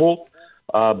doable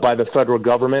by the federal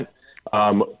government.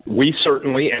 We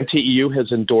certainly, NTEU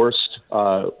has endorsed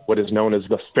what is known as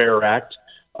the FAIR Act,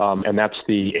 and that's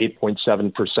the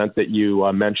 8.7% that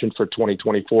you mentioned for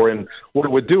 2024. And what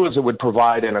it would do is it would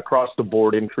provide an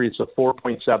across-the-board increase of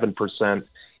 4.7%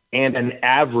 and an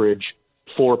average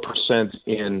 4%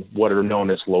 in what are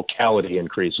known as locality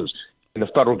increases. In the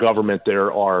federal government,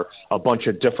 there are a bunch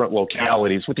of different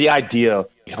localities, with the idea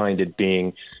behind it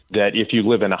being that if you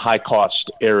live in a high-cost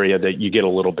area, that you get a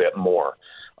little bit more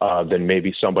than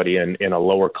maybe somebody in a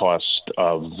lower cost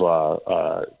of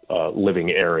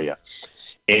living area.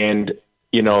 And,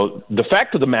 the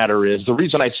fact of the matter is, the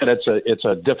reason I said it's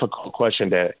a difficult question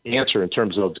to answer in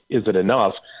terms of is it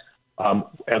enough,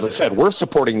 as I said, we're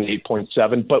supporting the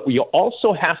 8.7, but we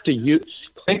also have to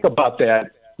think about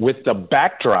that with the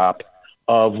backdrop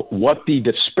of what the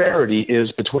disparity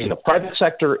is between the private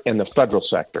sector and the federal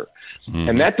sector. Mm-hmm.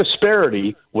 And that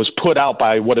disparity was put out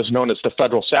by what is known as the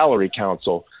Federal Salary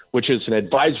Council, which is an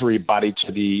advisory body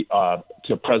to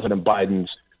President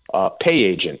Biden's pay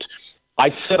agent.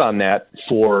 I sit on that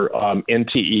for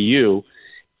NTEU,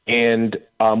 and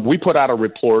we put out a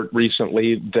report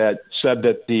recently that said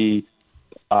that the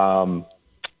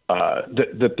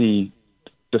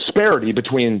disparity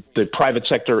between the private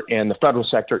sector and the federal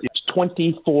sector is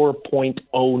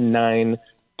 24.09%.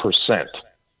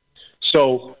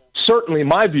 So certainly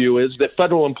my view is that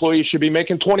federal employees should be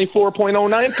making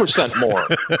 24.09% more.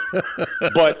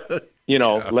 But,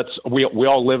 we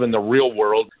all live in the real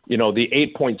world. The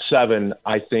 8.7,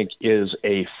 I think, is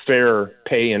a fair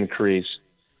pay increase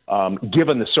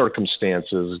given the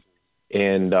circumstances.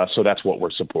 And so that's what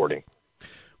we're supporting.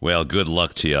 Well, good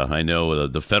luck to you. I know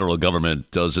the federal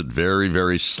government does it very,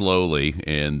 very slowly,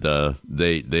 and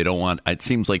they don't want. It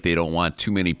seems like they don't want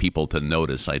too many people to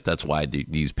notice. That's why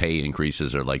these pay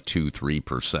increases are like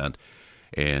 2-3%.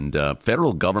 And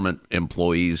federal government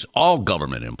employees, all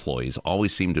government employees,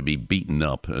 always seem to be beaten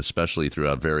up, especially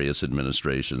throughout various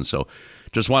administrations. So,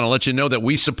 just want to let you know that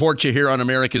we support you here on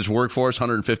America's Workforce,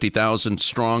 150,000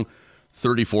 strong.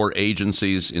 34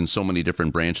 agencies in so many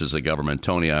different branches of government.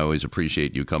 Tony, I always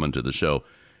appreciate you coming to the show,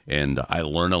 and I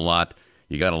learn a lot.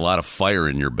 You got a lot of fire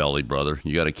in your belly, brother.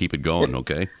 You got to keep it going,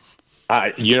 okay?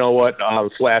 You know what,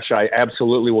 Flash, I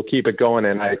absolutely will keep it going,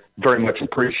 and I very much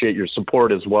appreciate your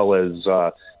support as well as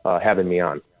having me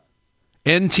on.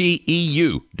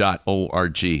 NTEU.org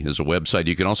is a website.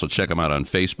 You can also check them out on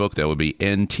Facebook. That would be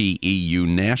NTEU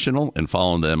National, and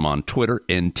follow them on Twitter,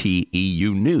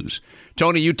 NTEU News.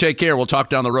 Tony, you take care. We'll talk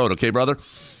down the road. Okay, brother?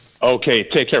 Okay.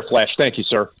 Take care, Flash. Thank you,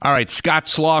 sir. All right. Scott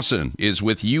Slauson is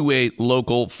with U8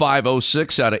 Local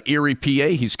 506 out of Erie, PA.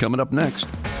 He's coming up next.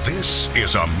 This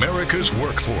is America's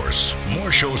Workforce.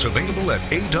 More shows available at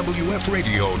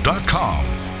awfradio.com.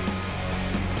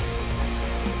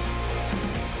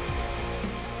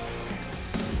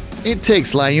 It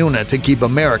takes LIUNA to keep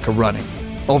America running.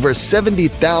 Over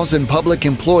 70,000 public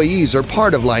employees are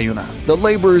part of LIUNA, the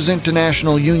Laborers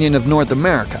International Union of North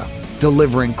America,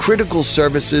 delivering critical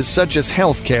services such as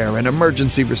healthcare and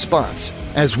emergency response,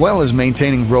 as well as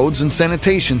maintaining roads and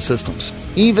sanitation systems.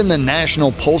 Even the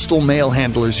National Postal Mail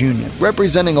Handlers Union,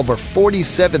 representing over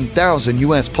 47,000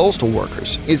 U.S. postal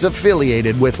workers, is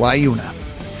affiliated with LIUNA.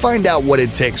 Find out what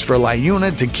it takes for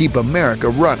LIUNA to keep America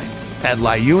running at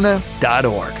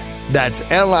LIUNA.org. That's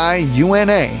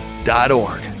LIUNA.org.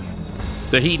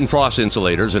 The Heat and Frost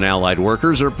Insulators and Allied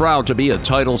Workers are proud to be a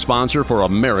title sponsor for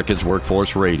America's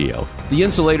Workforce Radio. The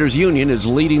Insulators Union is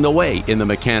leading the way in the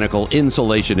mechanical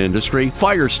insulation industry,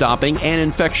 fire stopping, and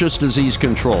infectious disease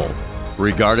control.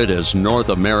 Regarded as North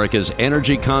America's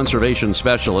energy conservation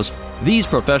specialists, these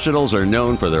professionals are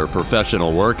known for their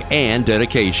professional work and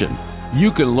dedication.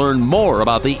 You can learn more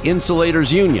about the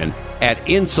Insulators Union at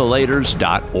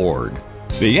insulators.org.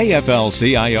 The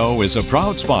AFL-CIO is a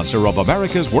proud sponsor of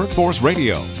America's Workforce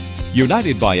Radio.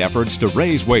 United by efforts to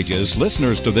raise wages,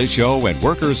 listeners to this show and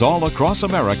workers all across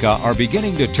America are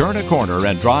beginning to turn a corner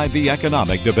and drive the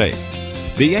economic debate.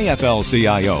 The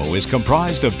AFL-CIO is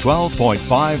comprised of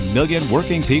 12.5 million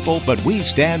working people, but we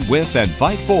stand with and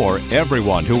fight for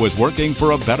everyone who is working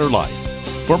for a better life.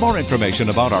 For more information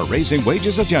about our Raising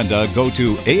Wages agenda, go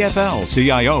to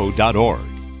aflcio.org.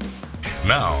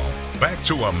 Now, back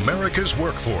to America's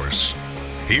Workforce.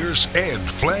 Here's Ed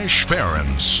Flash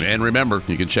Ferens. And remember,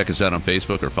 you can check us out on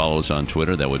Facebook or follow us on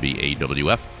Twitter. That would be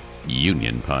AWF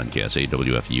Union Podcast,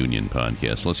 AWF Union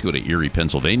Podcast. Let's go to Erie,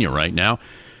 Pennsylvania right now.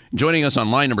 Joining us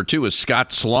on line number 2 is Scott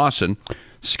Slauson.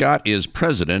 Scott is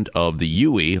president of the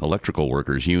UE, Electrical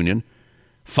Workers Union.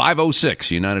 506,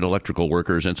 United Electrical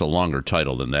Workers. It's a longer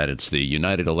title than that. It's the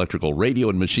United Electrical Radio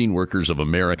and Machine Workers of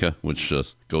America, which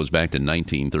goes back to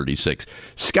 1936.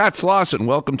 Scott Slauson,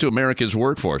 welcome to America's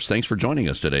Workforce. Thanks for joining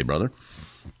us today, brother.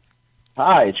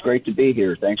 Hi, it's great to be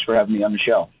here. Thanks for having me on the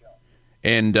show.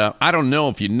 And I don't know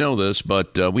if you know this,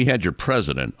 but we had your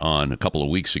president on a couple of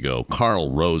weeks ago,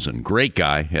 Carl Rosen. Great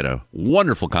guy. Had a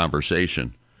wonderful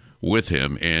conversation with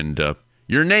him, and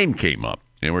your name came up.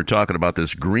 And we're talking about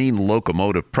this green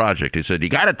locomotive project. He said, you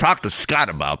got to talk to Scott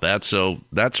about that. So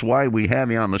that's why we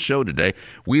have you on the show today.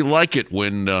 We like it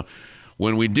when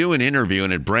we do an interview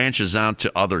and it branches out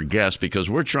to other guests, because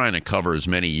we're trying to cover as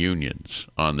many unions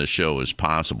on the show as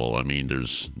possible. I mean,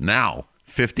 there's now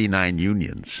 59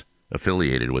 unions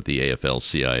affiliated with the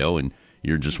AFL-CIO, and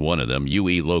you're just one of them,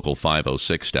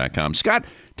 uelocal506.com. Scott,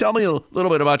 tell me a little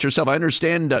bit about yourself. I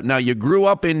understand now you grew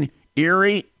up in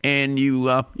Erie, and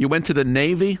you went to the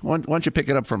Navy. Why don't you pick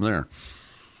it up from there?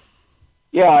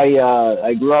 Yeah,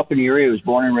 I grew up in Erie. I was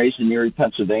born and raised in Erie,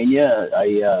 Pennsylvania.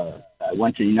 I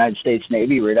went to the United States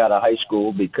Navy right out of high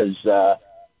school because I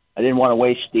didn't want to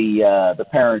waste the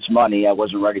parents' money. I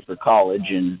wasn't ready for college,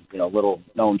 and little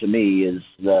known to me is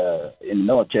in the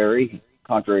military,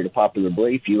 contrary to popular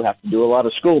belief, you have to do a lot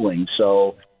of schooling.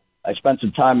 So I spent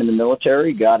some time in the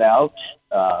military, got out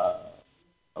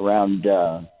around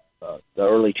the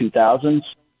early 2000s,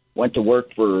 went to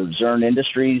work for Zurn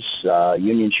Industries,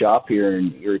 union shop here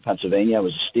in Erie, Pennsylvania. I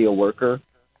was a steel worker.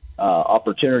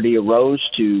 Opportunity arose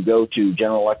to go to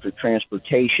General Electric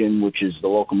Transportation, which is the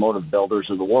locomotive builders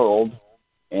of the world.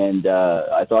 And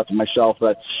I thought to myself,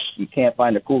 you can't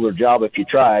find a cooler job if you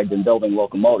tried than building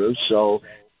locomotives. So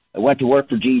I went to work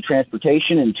for GE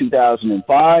Transportation in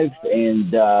 2005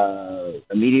 and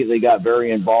immediately got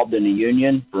very involved in the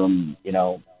union, from,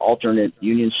 alternate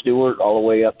union steward all the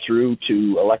way up through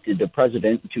to elected to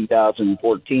president in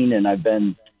 2014. And I've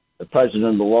been the president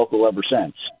of the local ever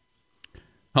since.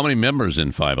 How many members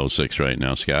in 506 right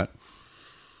now, Scott?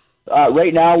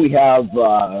 Right now we have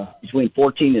between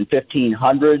 14 and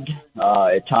 1,500.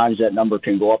 At times that number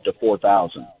can go up to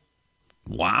 4,000.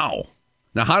 Wow.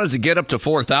 Now, how does it get up to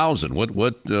 4,000?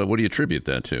 What do you attribute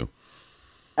that to?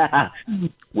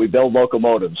 We build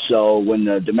locomotives. So when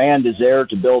the demand is there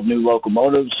to build new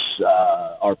locomotives,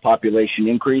 our population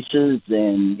increases.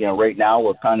 And, right now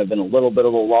we're kind of in a little bit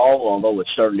of a lull, although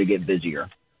it's starting to get busier.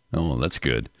 Oh, that's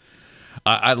good.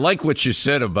 I like what you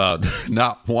said about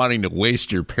not wanting to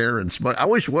waste your parents' money. I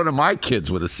wish one of my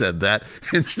kids would have said that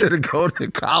instead of going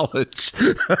to college.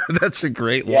 That's a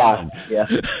great line. Yeah.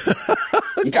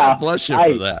 God bless you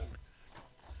for that.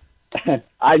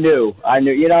 I knew.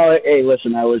 Hey,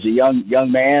 listen, I was a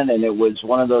young man, and it was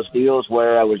one of those deals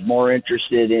where I was more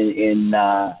interested in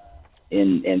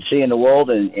seeing the world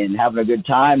and having a good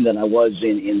time than I was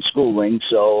in schooling.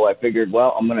 So I figured,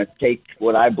 well, I'm going to take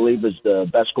what I believe is the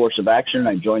best course of action.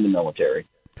 I joined the military.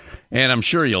 And I'm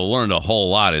sure you'll learn a whole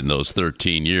lot in those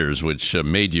 13 years, which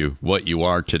made you what you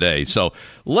are today. So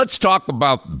let's talk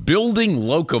about building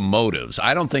locomotives.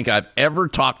 I don't think I've ever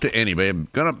talked to anybody. I'm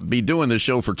going to be doing this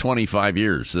show for 25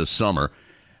 years this summer.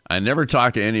 I never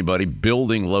talked to anybody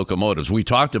building locomotives. We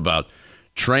talked about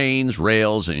trains,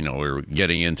 rails, and, we were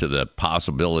getting into the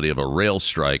possibility of a rail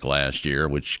strike last year,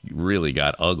 which really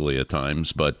got ugly at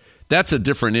times, but that's a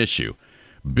different issue.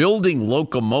 Building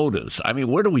locomotives. I mean,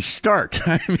 where do we start?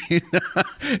 I mean,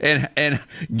 and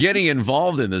getting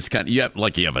involved in this you have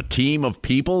a team of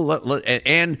people,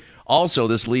 and also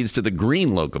this leads to the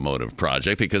green locomotive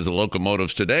project, because the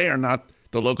locomotives today are not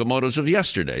the locomotives of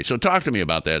yesterday. So talk to me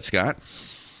about that, Scott.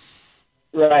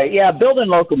 Right. Yeah. Building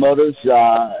locomotives,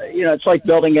 it's like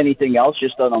building anything else,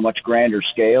 just on a much grander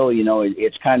scale.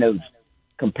 It's kind of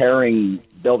comparing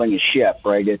building a ship,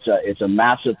 right? It's a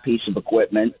massive piece of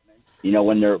equipment.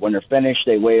 When they're finished,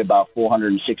 they weigh about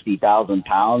 460,000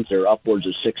 pounds. They're upwards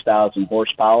of 6,000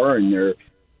 horsepower, and they're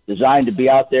designed to be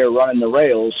out there running the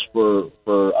rails for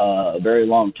a very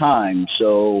long time.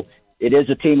 So it is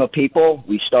a team of people.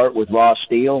 We start with raw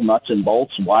steel, nuts and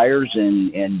bolts, wires,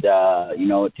 and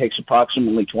it takes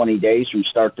approximately 20 days from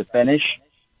start to finish.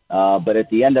 But at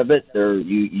the end of it,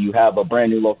 you have a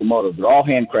brand new locomotive. They're all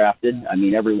handcrafted. I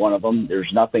mean, every one of them.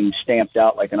 There's nothing stamped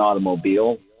out like an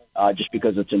automobile, just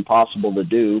because it's impossible to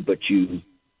do. But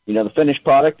the finished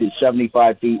product is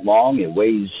 75 feet long. It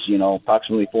weighs,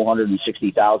 approximately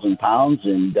 460,000 pounds,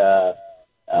 and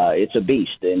it's a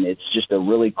beast, and it's just a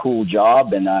really cool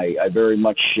job. And I very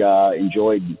much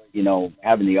enjoyed,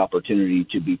 having the opportunity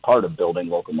to be part of building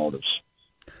locomotives.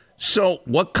 So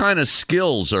what kind of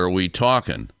skills are we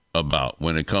talking about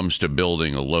when it comes to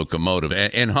building a locomotive?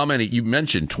 And how many? You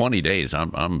mentioned 20 days.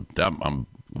 I'm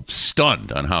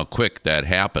stunned on how quick that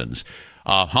happens.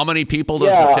 How many people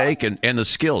does it take, and the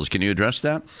skills? Can you address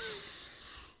that?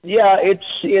 Yeah,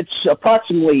 it's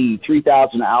approximately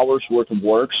 3,000 hours worth of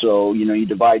work. So, you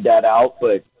divide that out.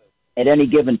 But at any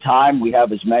given time, we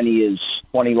have as many as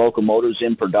 20 locomotives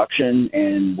in production,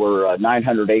 and we're a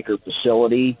 900-acre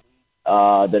facility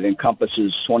that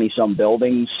encompasses 20-some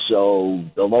buildings. So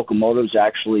the locomotives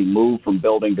actually move from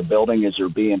building to building as they're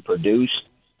being produced.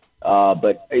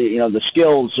 But the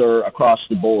skills are across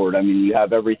the board. I mean, you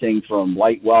have everything from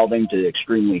light welding to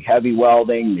extremely heavy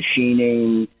welding,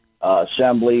 machining,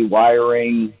 assembly,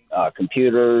 wiring,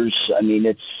 computers. I mean,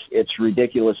 it's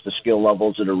ridiculous the skill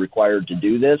levels that are required to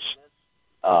do this,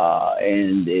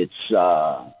 and it's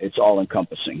all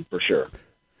encompassing for sure.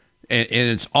 And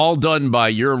it's all done by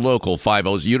your local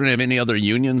 50s. You don't have any other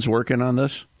unions working on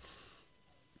this?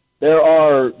 There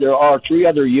are 3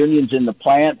 other unions in the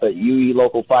plant, but UE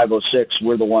Local 506,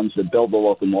 we're the ones that build the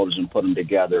locomotives and put them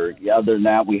together. Other than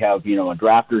that, we have, a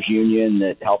drafters union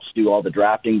that helps do all the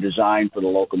drafting design for the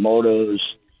locomotives.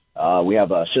 We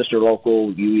have a sister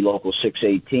local, UE Local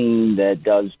 618, that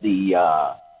does the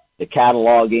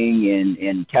cataloging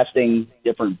and testing,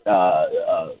 different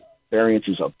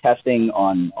variances of testing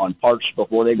on parts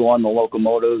before they go on the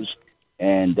locomotives.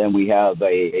 And then we have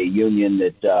a union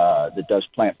that does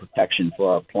plant protection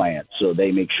for our plant. So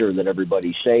they make sure that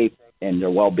everybody's safe and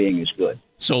their well-being is good.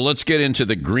 So let's get into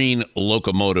the Green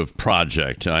Locomotive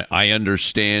Project. I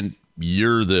understand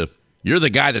you're the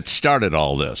guy that started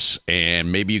all this,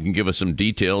 and maybe you can give us some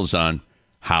details on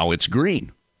how it's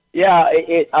green. Yeah,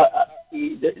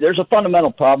 there's a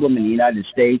fundamental problem in the United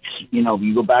States. If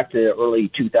you go back to the early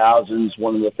 2000s,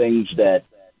 one of the things that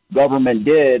government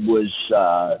did was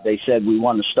they said we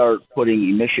want to start putting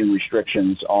emission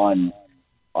restrictions on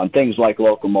things like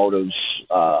locomotives,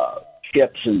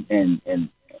 ships, and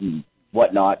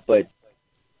whatnot. But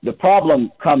the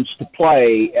problem comes to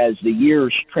play as the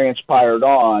years transpired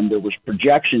on. There was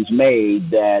projections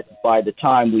made that by the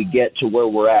time we get to where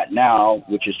we're at now,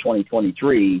 which is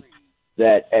 2023,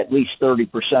 that at least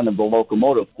 30% of the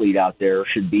locomotive fleet out there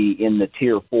should be in the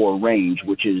Tier 4 range,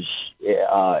 which is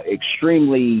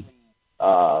extremely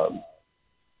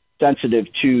sensitive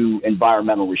to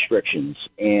environmental restrictions.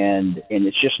 And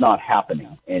it's just not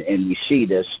happening. And we see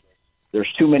this.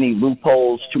 There's too many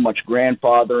loopholes, too much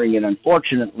grandfathering, and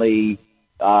unfortunately,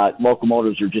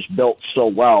 locomotives are just built so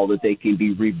well that they can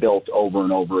be rebuilt over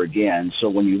and over again. So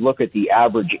when you look at the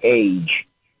average age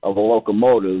of a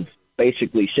locomotive,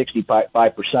 basically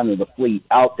 65% of the fleet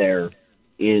out there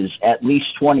is at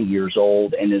least 20 years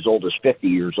old and as old as 50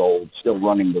 years old, still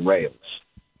running the rails,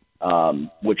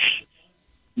 which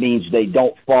means they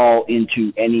don't fall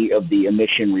into any of the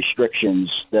emission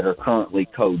restrictions that are currently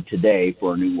coded today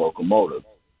for a new locomotive.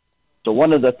 So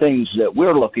one of the things that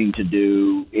we're looking to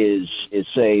do is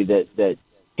say that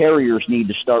carriers need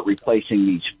to start replacing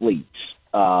these fleets,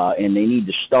 and they need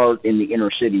to start in the inner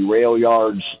city rail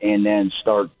yards and then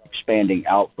start expanding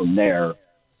out from there.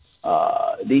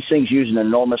 These things use an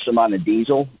enormous amount of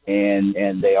diesel,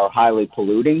 and they are highly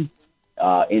polluting.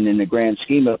 And in the grand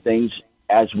scheme of things,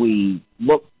 as we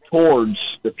look towards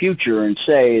the future and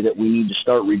say that we need to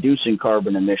start reducing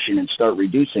carbon emission and start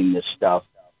reducing this stuff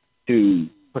to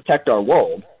protect our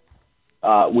world,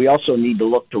 we also need to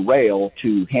look to rail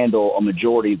to handle a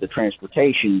majority of the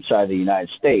transportation inside the United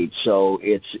States. So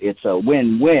it's a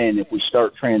win-win if we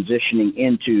start transitioning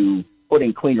into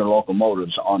putting cleaner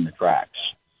locomotives on the tracks.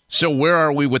 So where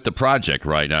are we with the project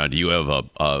right now? Do you have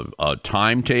a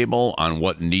timetable on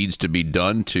what needs to be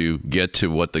done to get to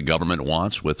what the government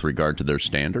wants with regard to their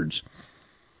standards?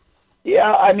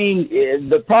 Yeah, I mean,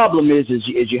 the problem is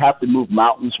you have to move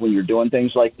mountains when you're doing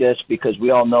things like this, because we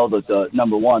all know that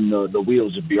number one, the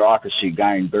wheels of bureaucracy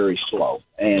going very slow,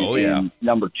 and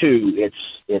number two,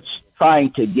 it's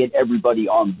trying to get everybody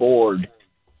on board.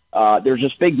 There's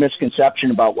this big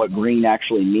misconception about what green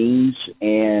actually means,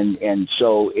 and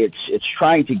so it's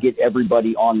trying to get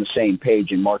everybody on the same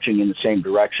page and marching in the same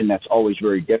direction. That's always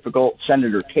very difficult.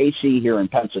 Senator Casey here in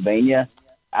Pennsylvania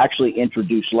actually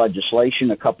introduced legislation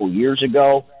a couple years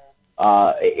ago.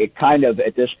 It kind of,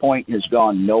 at this point, has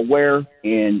gone nowhere.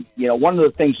 And, one of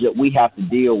the things that we have to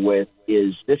deal with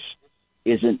is this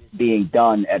isn't being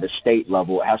done at a state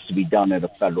level. It has to be done at a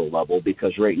federal level,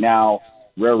 because right now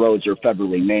railroads are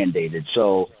federally mandated.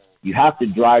 So you have to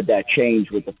drive that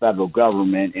change with the federal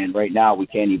government, and right now we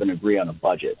can't even agree on a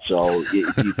budget. So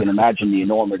you can imagine the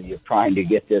enormity of trying to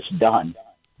get this done.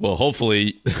 Well,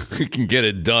 hopefully you can get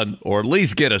it done, or at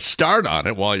least get a start on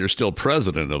it while you're still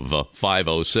president of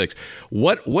 506.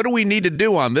 What do we need to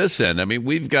do on this end? I mean,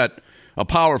 we've got a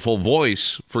powerful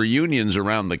voice for unions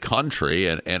around the country,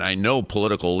 and I know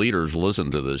political leaders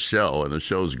listen to this show, and the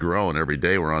show's growing every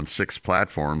day. We're on 6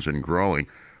 platforms and growing.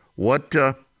 What's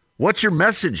your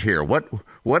message here? What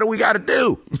do we got to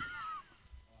do?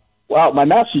 Well, my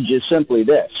message is simply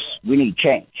this. We need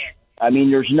change. I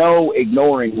mean, there's no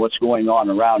ignoring what's going on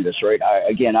around us, right?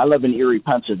 I live in Erie,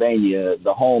 Pennsylvania,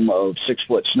 the home of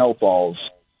 6-foot snowfalls.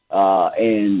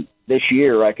 And this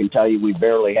year, I can tell you, we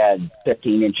barely had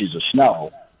 15 inches of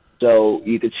snow. So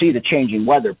you could see the changing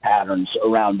weather patterns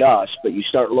around us, but you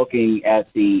start looking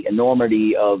at the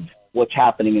enormity of what's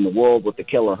happening in the world with the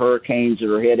killer hurricanes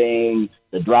that are hitting,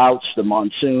 the droughts, the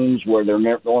monsoons, where they're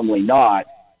normally not.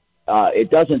 It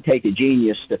doesn't take a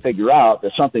genius to figure out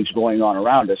that something's going on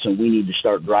around us, and we need to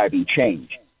start driving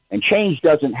change. And change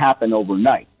doesn't happen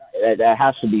overnight. That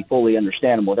has to be fully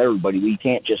understandable to everybody. We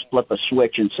can't just flip a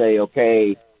switch and say,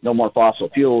 okay, no more fossil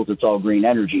fuels, it's all green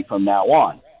energy from now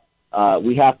on.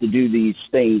 We have to do these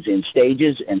things in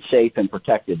stages and safe and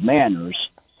protected manners,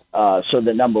 so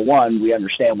that, number one, we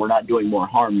understand we're not doing more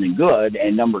harm than good,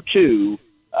 and number two,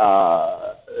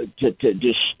 to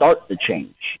just start the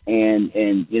change. And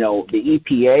the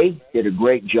EPA did a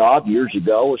great job years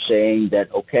ago of saying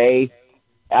that, okay,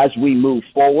 as we move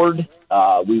forward,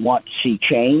 we want to see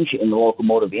change in the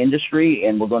locomotive industry,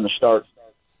 and we're going to start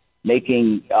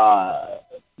making,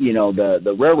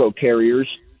 the railroad carriers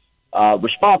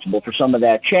responsible for some of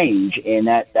that change, and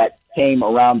that came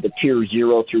around the Tier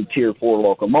 0 through Tier 4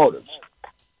 locomotives.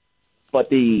 But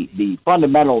the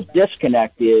fundamental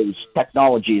disconnect is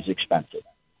technology is expensive.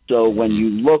 So when you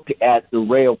look at the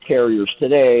rail carriers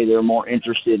today, they're more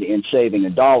interested in saving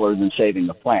 $1 than saving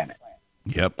the planet.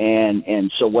 Yep.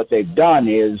 And so what they've done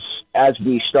is, as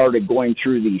we started going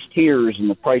through these tiers and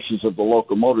the prices of the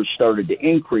locomotives started to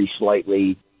increase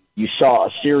slightly, you saw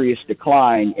a serious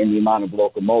decline in the amount of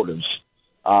locomotives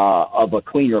of a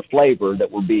cleaner flavor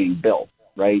that were being built,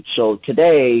 right? So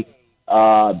today,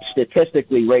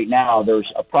 statistically right now,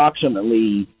 there's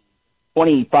approximately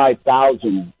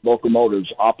 25,000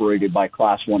 locomotives operated by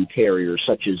Class 1 carriers,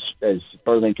 such as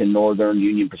Burlington Northern,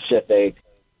 Union Pacific,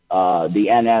 the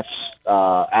NS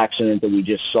accident that we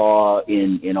just saw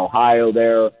in Ohio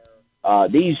there.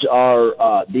 These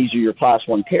are your Class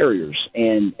 1 carriers.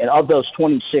 And of those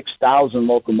 26,000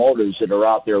 locomotives that are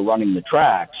out there running the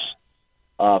tracks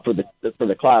for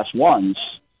the Class 1s,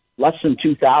 less than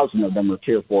 2,000 of them are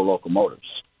Tier 4 locomotives.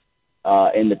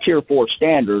 And the Tier 4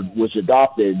 standard was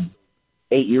adopted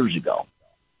 8 years ago.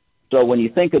 So when you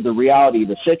think of the reality of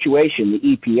the situation, the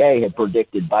EPA had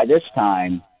predicted by this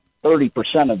time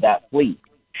 30% of that fleet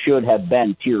should have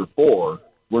been Tier 4.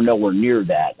 We're nowhere near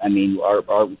that. I mean,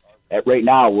 right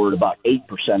now we're at about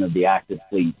 8% of the active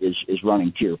fleet is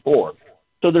running Tier 4.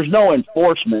 So there's no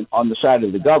enforcement on the side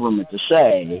of the government to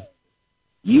say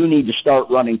you need to start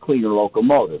running cleaner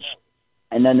locomotives.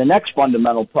 And then the next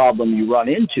fundamental problem you run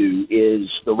into is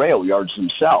the rail yards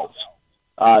themselves.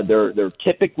 They're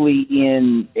typically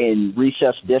in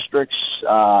recessed districts.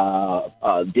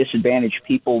 Disadvantaged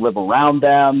people live around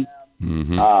them.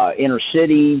 Inner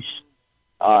cities.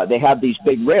 They have these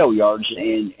big rail yards,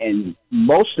 and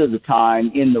most of the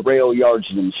time in the rail yards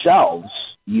themselves,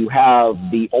 you have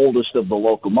the oldest of the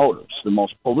locomotives, the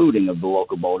most polluting of the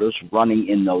locomotives running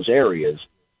in those areas.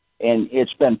 And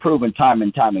it's been proven time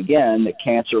and time again that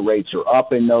cancer rates are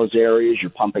up in those areas. You're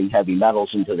pumping heavy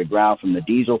metals into the ground from the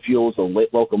diesel fuels. The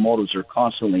locomotives are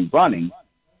constantly running.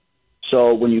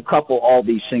 So when you couple all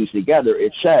these things together,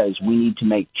 it says we need to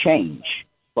make change,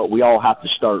 but we all have to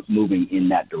start moving in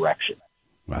that direction.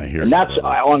 And that's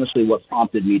honestly what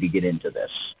prompted me to get into this.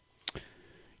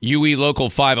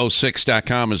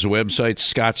 UELocal506.com is the website.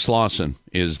 Scott Slauson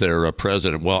is their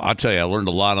president. Well, I'll tell you, I learned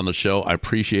a lot on the show. I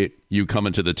appreciate you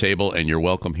coming to the table, and you're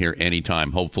welcome here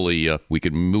anytime. Hopefully, we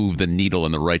can move the needle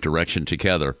in the right direction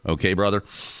together. Okay, brother?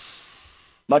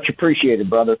 Much appreciated,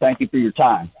 brother. Thank you for your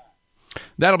time.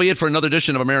 That'll be it for another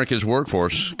edition of America's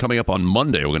Workforce. Coming up on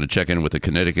Monday, we're going to check in with the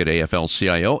Connecticut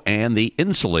AFL-CIO and the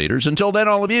Insulators. Until then,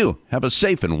 all of you, have a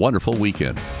safe and wonderful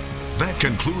weekend. That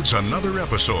concludes another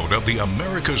episode of the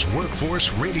America's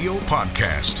Workforce Radio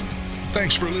Podcast.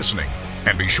 Thanks for listening,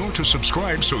 and be sure to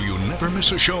subscribe so you never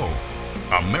miss a show.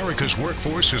 America's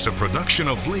Workforce is a production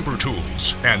of Labor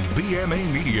Tools and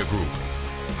BMA Media Group.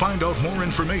 Find out more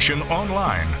information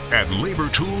online at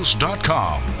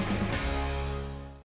labortools.com.